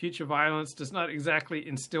future violence does not exactly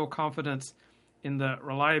instill confidence in the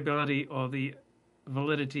reliability or the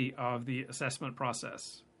validity of the assessment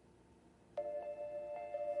process.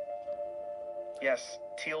 Yes,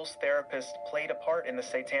 Teal's therapist played a part in the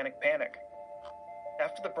satanic panic.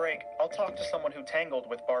 After the break, I'll talk to someone who tangled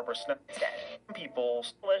with Barbara Snow. People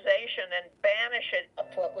And banish it.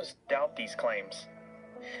 what was doubt these claims.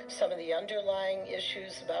 Some of the underlying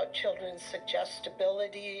issues about children's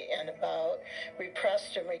suggestibility and about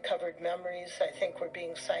repressed and recovered memories, I think, were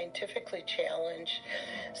being scientifically challenged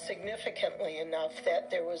significantly enough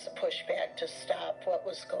that there was a pushback to stop what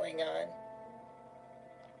was going on.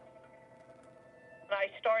 I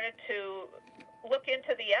started to look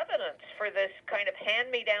into the evidence for this kind of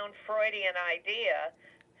hand-me-down Freudian idea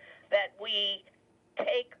that we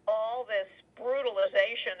take all this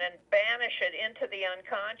brutalization and banish it into the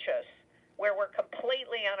unconscious where we're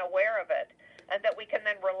completely unaware of it, and that we can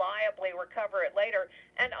then reliably recover it later.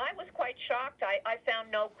 And I was quite shocked. I found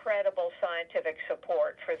no credible scientific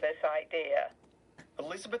support for this idea.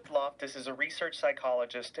 Elizabeth Loftus is a research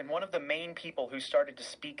psychologist and one of the main people who started to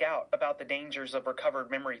speak out about the dangers of recovered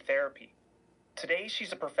memory therapy. Today,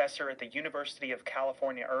 she's a professor at the University of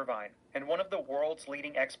California, Irvine, and one of the world's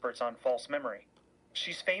leading experts on false memory.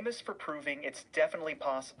 She's famous for proving it's definitely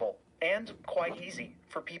possible, and quite easy,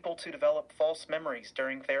 for people to develop false memories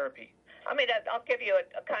during therapy. I mean, I'll give you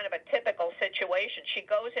a kind of a typical situation. She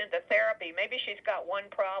goes into therapy. Maybe she's got one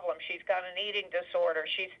problem. She's got an eating disorder.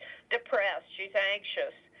 She's depressed. She's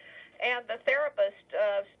anxious. And the therapist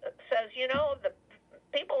says, you know, the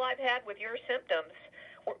people I've had with your symptoms,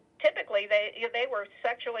 typically they were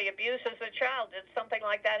sexually abused as a child. Did something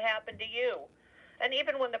like that happen to you? And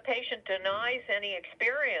even when the patient denies any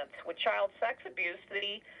experience with child sex abuse,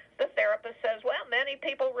 the therapist says, well, many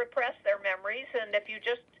people repress their memories, and if you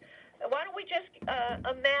just, why don't we just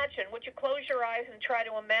imagine, would you close your eyes and try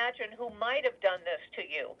to imagine who might have done this to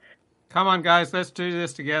you? Come on, guys, let's do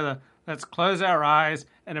this together. Let's close our eyes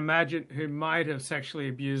and imagine who might have sexually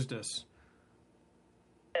abused us.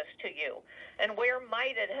 This to you, and where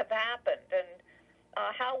might it have happened, and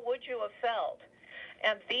how would you have felt?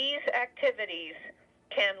 And these activities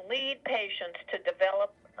can lead patients to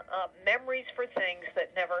develop memories for things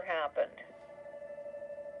that never happened.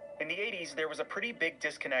 In the 80s, there was a pretty big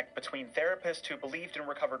disconnect between therapists who believed in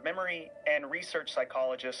recovered memory and research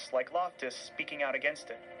psychologists like Loftus speaking out against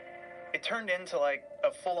it. It turned into like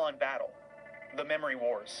a full-on battle, the memory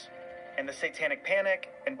wars. And the Satanic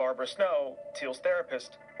Panic and Barbara Snow, Teal's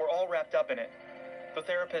therapist, were all wrapped up in it. The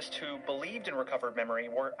therapists who believed in recovered memory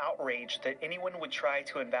were outraged that anyone would try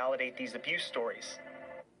to invalidate these abuse stories.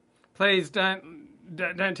 Please don't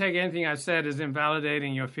take anything I've said as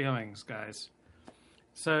invalidating your feelings, guys.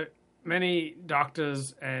 So many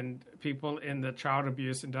doctors and people in the child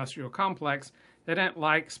abuse industrial complex, they don't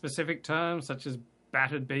like specific terms such as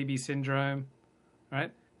battered baby syndrome,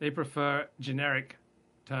 right? They prefer generic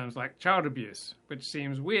terms like child abuse, which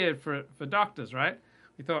seems weird for doctors, right?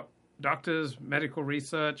 We thought doctors, medical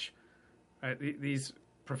research, right, these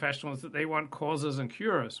professionals, that they want causes and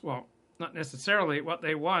cures. Well, not necessarily. What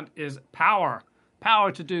they want is power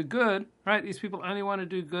to do good, right? These people only want to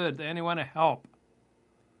do good. They only want to help,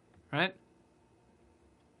 right?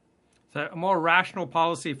 So a more rational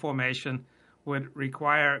policy formation would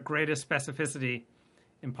require greater specificity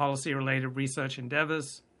in policy-related research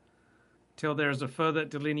endeavors till there is a further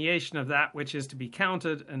delineation of that which is to be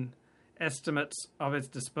counted and estimates of its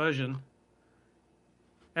dispersion.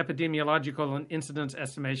 Epidemiological and incidence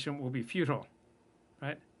estimation will be futile,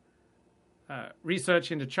 right?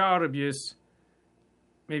 Research into child abuse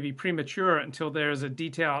may be premature until there is a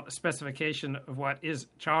detailed specification of what is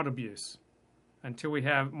child abuse, until we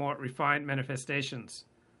have more refined manifestations.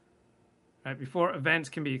 Right? Before events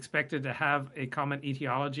can be expected to have a common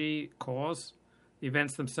etiology, cause, the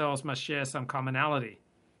events themselves must share some commonality.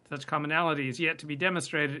 Such commonality is yet to be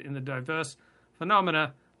demonstrated in the diverse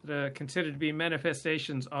phenomena that are considered to be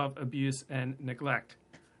manifestations of abuse and neglect.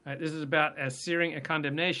 Right? This is about as searing a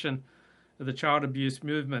condemnation of the child abuse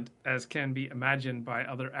movement as can be imagined by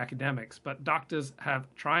other academics. But doctors have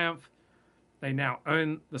triumphed. They now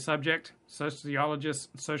own the subject. Sociologists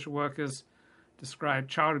and social workers describe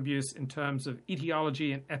child abuse in terms of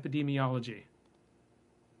etiology and epidemiology.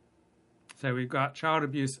 So we've got child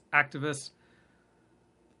abuse activists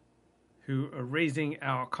who are raising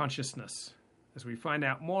our consciousness as we find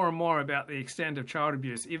out more and more about the extent of child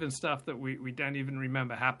abuse, even stuff that we don't even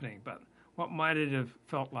remember happening. But what might it have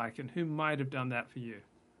felt like, and who might have done that for you?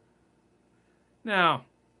 Now,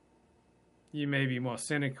 you may be more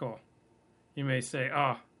cynical. You may say,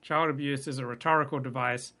 oh, child abuse is a rhetorical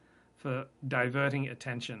device for diverting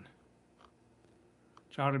attention.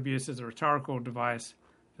 Child abuse is a rhetorical device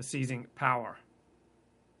for seizing power.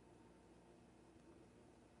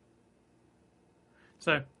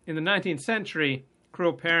 So, in the 19th century,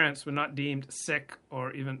 cruel parents were not deemed sick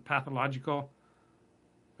or even pathological.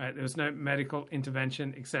 Right? There was no medical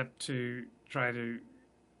intervention except to try to,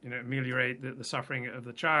 ameliorate the suffering of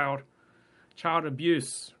the child. Child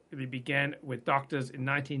abuse really began with doctors in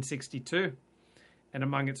 1962, and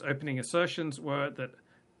among its opening assertions were that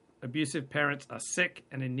abusive parents are sick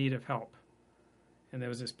and in need of help. And there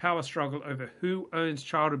was this power struggle over who owns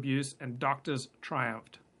child abuse, and doctors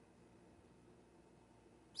triumphed.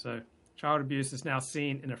 So child abuse is now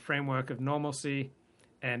seen in a framework of normalcy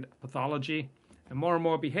and pathology, and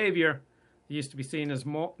more behavior that used to be seen as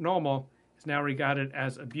more normal is now regarded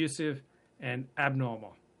as abusive and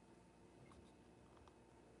abnormal.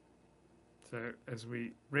 So as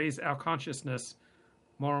we raise our consciousness,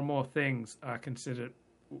 more and more things are considered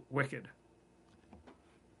wicked.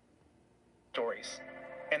 Stories.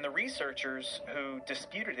 And the researchers who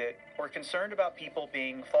disputed it were concerned about people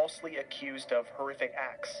being falsely accused of horrific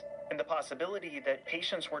acts, and the possibility that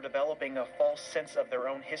patients were developing a false sense of their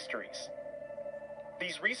own histories.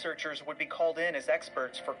 These researchers would be called in as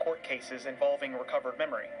experts for court cases involving recovered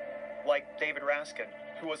memory, like David Raskin,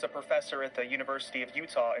 who was a professor at the University of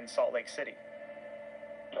Utah in Salt Lake City.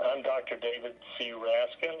 I'm Dr. David C.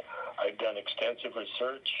 Raskin. I've done extensive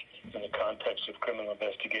research in the context of criminal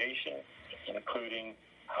investigation, including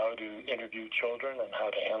how to interview children and how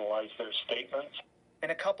to analyze their statements. In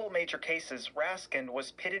a couple major cases, Raskin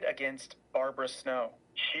was pitted against Barbara Snow.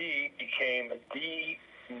 She became the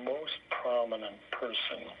most prominent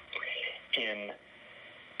person in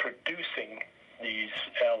producing these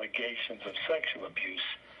allegations of sexual abuse.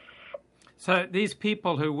 So these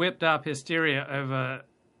people who whipped up hysteria over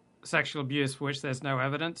sexual abuse for which there's no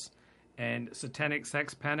evidence and satanic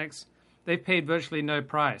sex panics, they've paid virtually no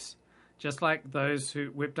price. Just like those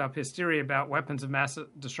who whipped up hysteria about weapons of mass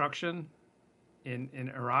destruction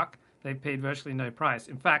in Iraq, they've paid virtually no price.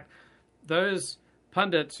 In fact, those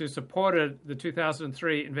pundits who supported the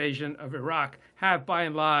 2003 invasion of Iraq have, by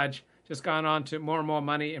and large, just gone on to more and more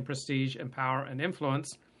money and prestige and power and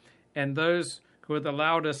influence. And those who are the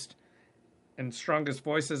loudest and strongest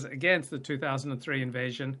voices against the 2003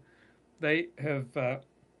 invasion, they have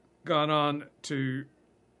gone on to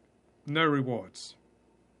no rewards.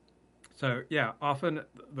 So, yeah, often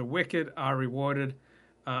the wicked are rewarded,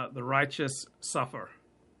 the righteous suffer.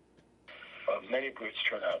 Many books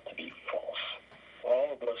turn out to be false.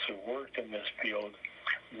 All of us who worked in this field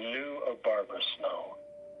knew of Barbara Snow.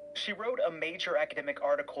 She wrote a major academic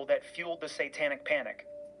article that fueled the satanic panic.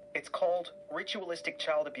 It's called Ritualistic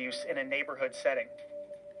Child Abuse in a Neighborhood Setting.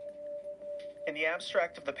 In the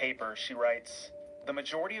abstract of the paper, she writes, "The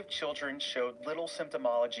majority of children showed little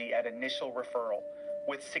symptomology at initial referral,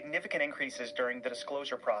 with significant increases during the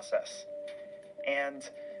disclosure process. And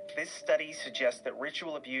this study suggests that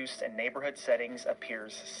ritual abuse in neighborhood settings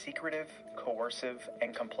appears secretive, coercive,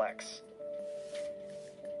 and complex."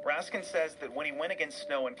 Raskin says that when he went against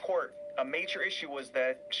Snow in court, a major issue was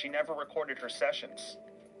that she never recorded her sessions.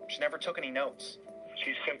 She never took any notes.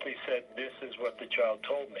 She simply said, "This is what the child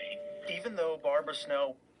told me." Even though Barbara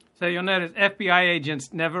Snow... So you'll notice FBI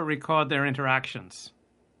agents never record their interactions.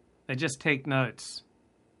 They just take notes.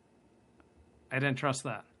 I don't trust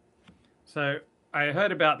that. So I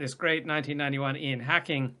heard about this great 1991 Ian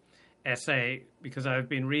Hacking essay because I've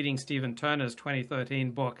been reading Stephen Turner's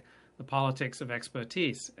 2013 book, The Politics of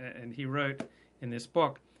Expertise. And he wrote in this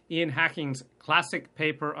book, Ian Hacking's classic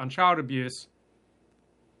paper on child abuse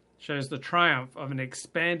shows the triumph of an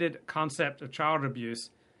expanded concept of child abuse.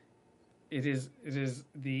 It is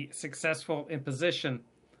the successful imposition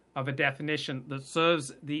of a definition that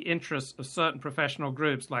serves the interests of certain professional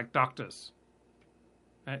groups like doctors.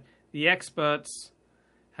 Right? The experts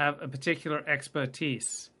have a particular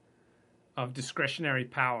expertise of discretionary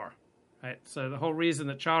power. Right? So the whole reason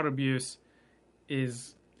that child abuse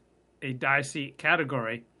is a dicey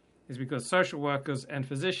category is because social workers and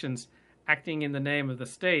physicians acting in the name of the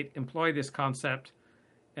state employ this concept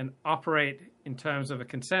and operate in terms of a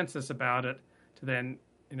consensus about it to then,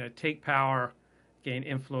 take power, gain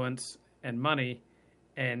influence and money,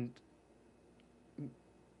 and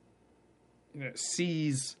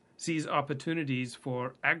seize opportunities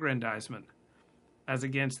for aggrandizement as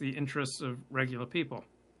against the interests of regular people.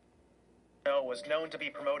 Snow was known to be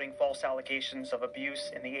promoting false allegations of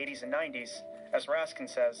abuse in the 80s and 90s. As Raskin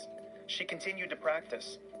says, she continued to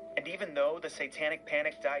practice. And even though the satanic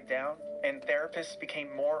panic died down and therapists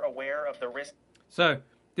became more aware of the risk... So,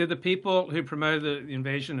 did the people who promoted the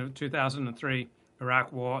invasion of 2003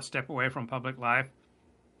 Iraq War step away from public life?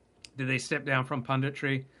 Did they step down from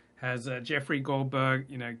punditry? Has Jeffrey Goldberg,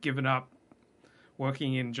 given up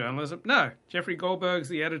working in journalism? No. Jeffrey Goldberg's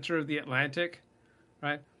the editor of The Atlantic,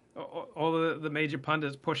 right? All the major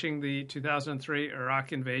pundits pushing the 2003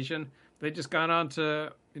 Iraq invasion, they've just gone on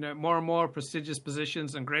to more and more prestigious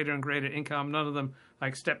positions and greater income. None of them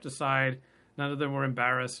stepped aside. None of them were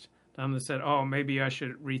embarrassed. None of them said, "Oh, maybe I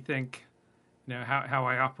should rethink, how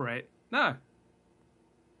I operate." No.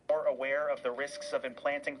 More aware of the risks of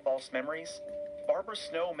implanting false memories, Barbara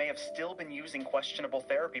Snow may have still been using questionable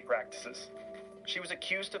therapy practices. She was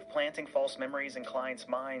accused of planting false memories in clients'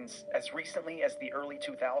 minds as recently as the early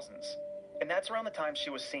 2000s. And that's around the time she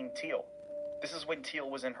was seeing Teal. This is when Teal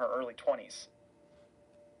was in her early 20s.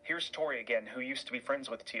 Here's Tori again, who used to be friends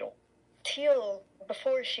with Teal. Teal,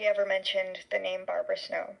 before she ever mentioned the name Barbara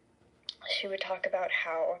Snow, she would talk about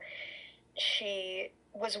how she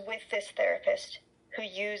was with this therapist who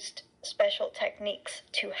used special techniques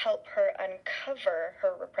to help her uncover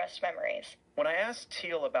her repressed memories. When I asked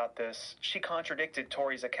Teal about this, she contradicted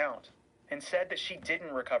Tori's account and said that she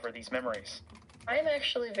didn't recover these memories. I'm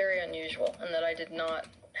actually very unusual in that I did not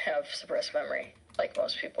have suppressed memory like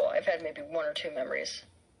most people. I've had maybe 1 or 2 memories,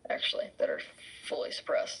 actually, that are fully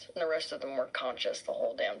suppressed, and the rest of them were conscious the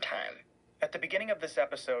whole damn time. At the beginning of this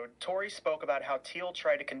episode, Tori spoke about how Teal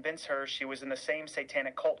tried to convince her she was in the same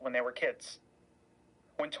satanic cult when they were kids.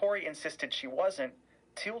 When Tori insisted she wasn't,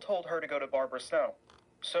 Teal told her to go to Barbara Snow.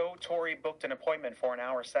 So Tori booked an appointment for an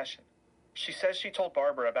hour session. She says she told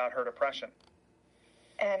Barbara about her depression.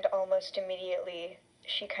 And almost immediately,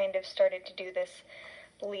 she kind of started to do this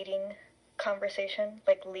leading conversation,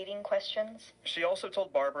 leading questions. She also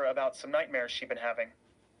told Barbara about some nightmares she'd been having.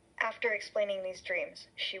 After explaining these dreams,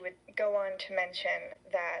 she would go on to mention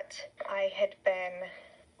that I had been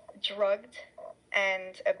drugged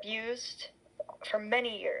and abused for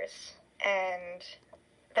many years, and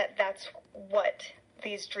that's what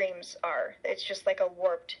these dreams are. It's just like a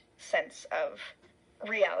warped sense of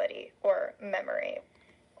reality or memory.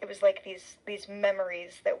 It was like these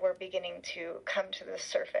memories that were beginning to come to the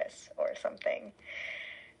surface or something.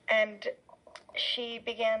 And she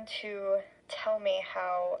began to tell me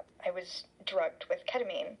how I was drugged with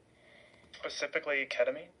ketamine. Specifically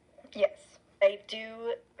ketamine? Yes. I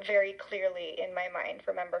do very clearly in my mind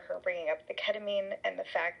remember her bringing up the ketamine and the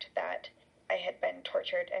fact that I had been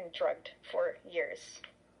tortured and drugged for years.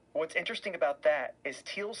 What's interesting about that is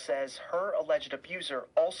Teal says her alleged abuser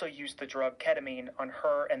also used the drug ketamine on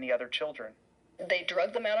her and the other children. They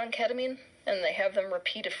drug them out on ketamine, and they have them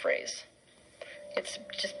repeat a phrase. It's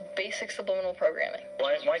just basic subliminal programming.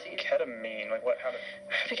 Why ketamine?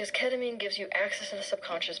 Because ketamine gives you access to the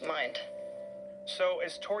subconscious mind. So,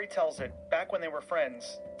 as Tori tells it, back when they were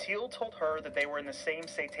friends, Teal told her that they were in the same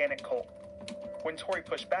satanic cult. When Tori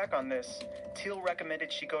pushed back on this, Teal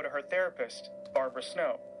recommended she go to her therapist, Barbara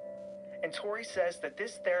Snow. And Tori says that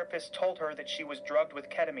this therapist told her that she was drugged with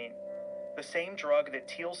ketamine, the same drug that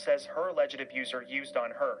Teal says her alleged abuser used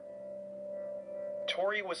on her.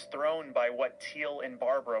 Tori was thrown by what Teal and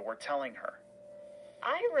Barbara were telling her.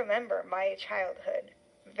 I remember my childhood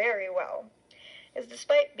very well. Is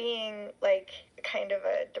despite being kind of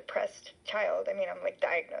a depressed child, I'm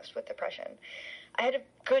diagnosed with depression, I had a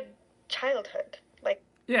good childhood.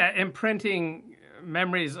 Yeah, imprinting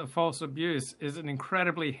memories of false abuse is an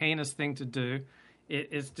incredibly heinous thing to do.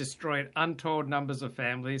 It's destroyed untold numbers of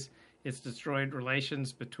families. It's destroyed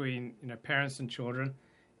relations between parents and children.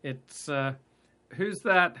 It's who's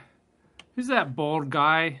that bald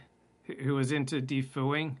guy who was into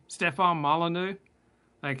defooing? Stefan Molyneux,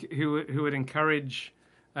 who would encourage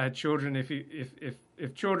children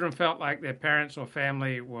if children felt like their parents or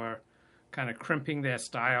family were kind of crimping their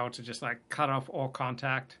style to just cut off all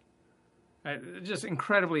contact. Just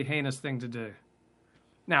incredibly heinous thing to do.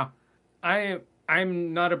 Now,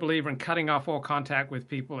 I'm not a believer in cutting off all contact with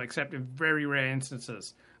people except in very rare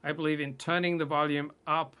instances. I believe in turning the volume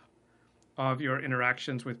up of your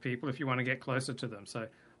interactions with people if you want to get closer to them. So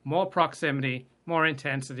more proximity, more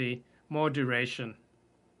intensity, more duration.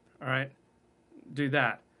 All right? Do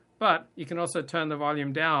that. But you can also turn the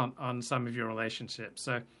volume down on some of your relationships.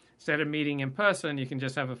 So instead of meeting in person, you can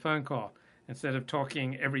just have a phone call. Instead of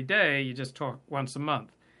talking every day, you just talk once a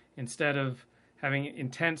month. Instead of having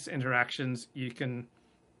intense interactions, you can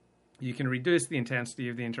reduce the intensity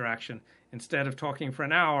of the interaction. Instead of talking for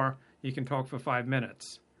an hour, you can talk for 5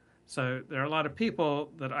 minutes. So there are a lot of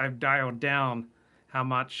people that I've dialed down how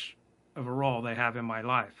much of a role they have in my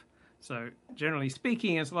life. So generally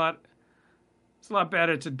speaking, it's a lot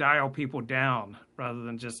better to dial people down rather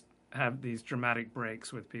than just have these dramatic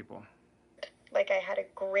breaks with people. I had a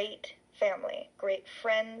great family, great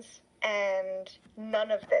friends, and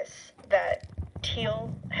none of this that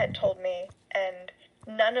Teal had told me and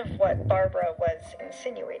none of what Barbara was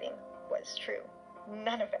insinuating was true.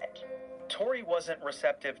 None of it. Tori wasn't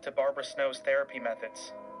receptive to Barbara Snow's therapy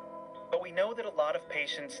methods. But we know that a lot of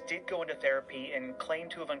patients did go into therapy and claim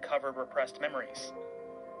to have uncovered repressed memories.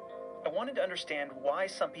 I wanted to understand why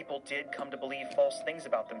some people did come to believe false things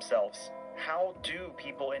about themselves. How do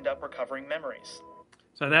people end up recovering memories?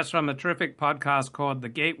 So that's from a terrific podcast called The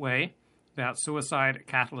Gateway about suicide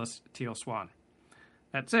catalyst Teal Swan.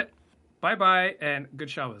 That's it. Bye-bye and good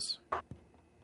showers.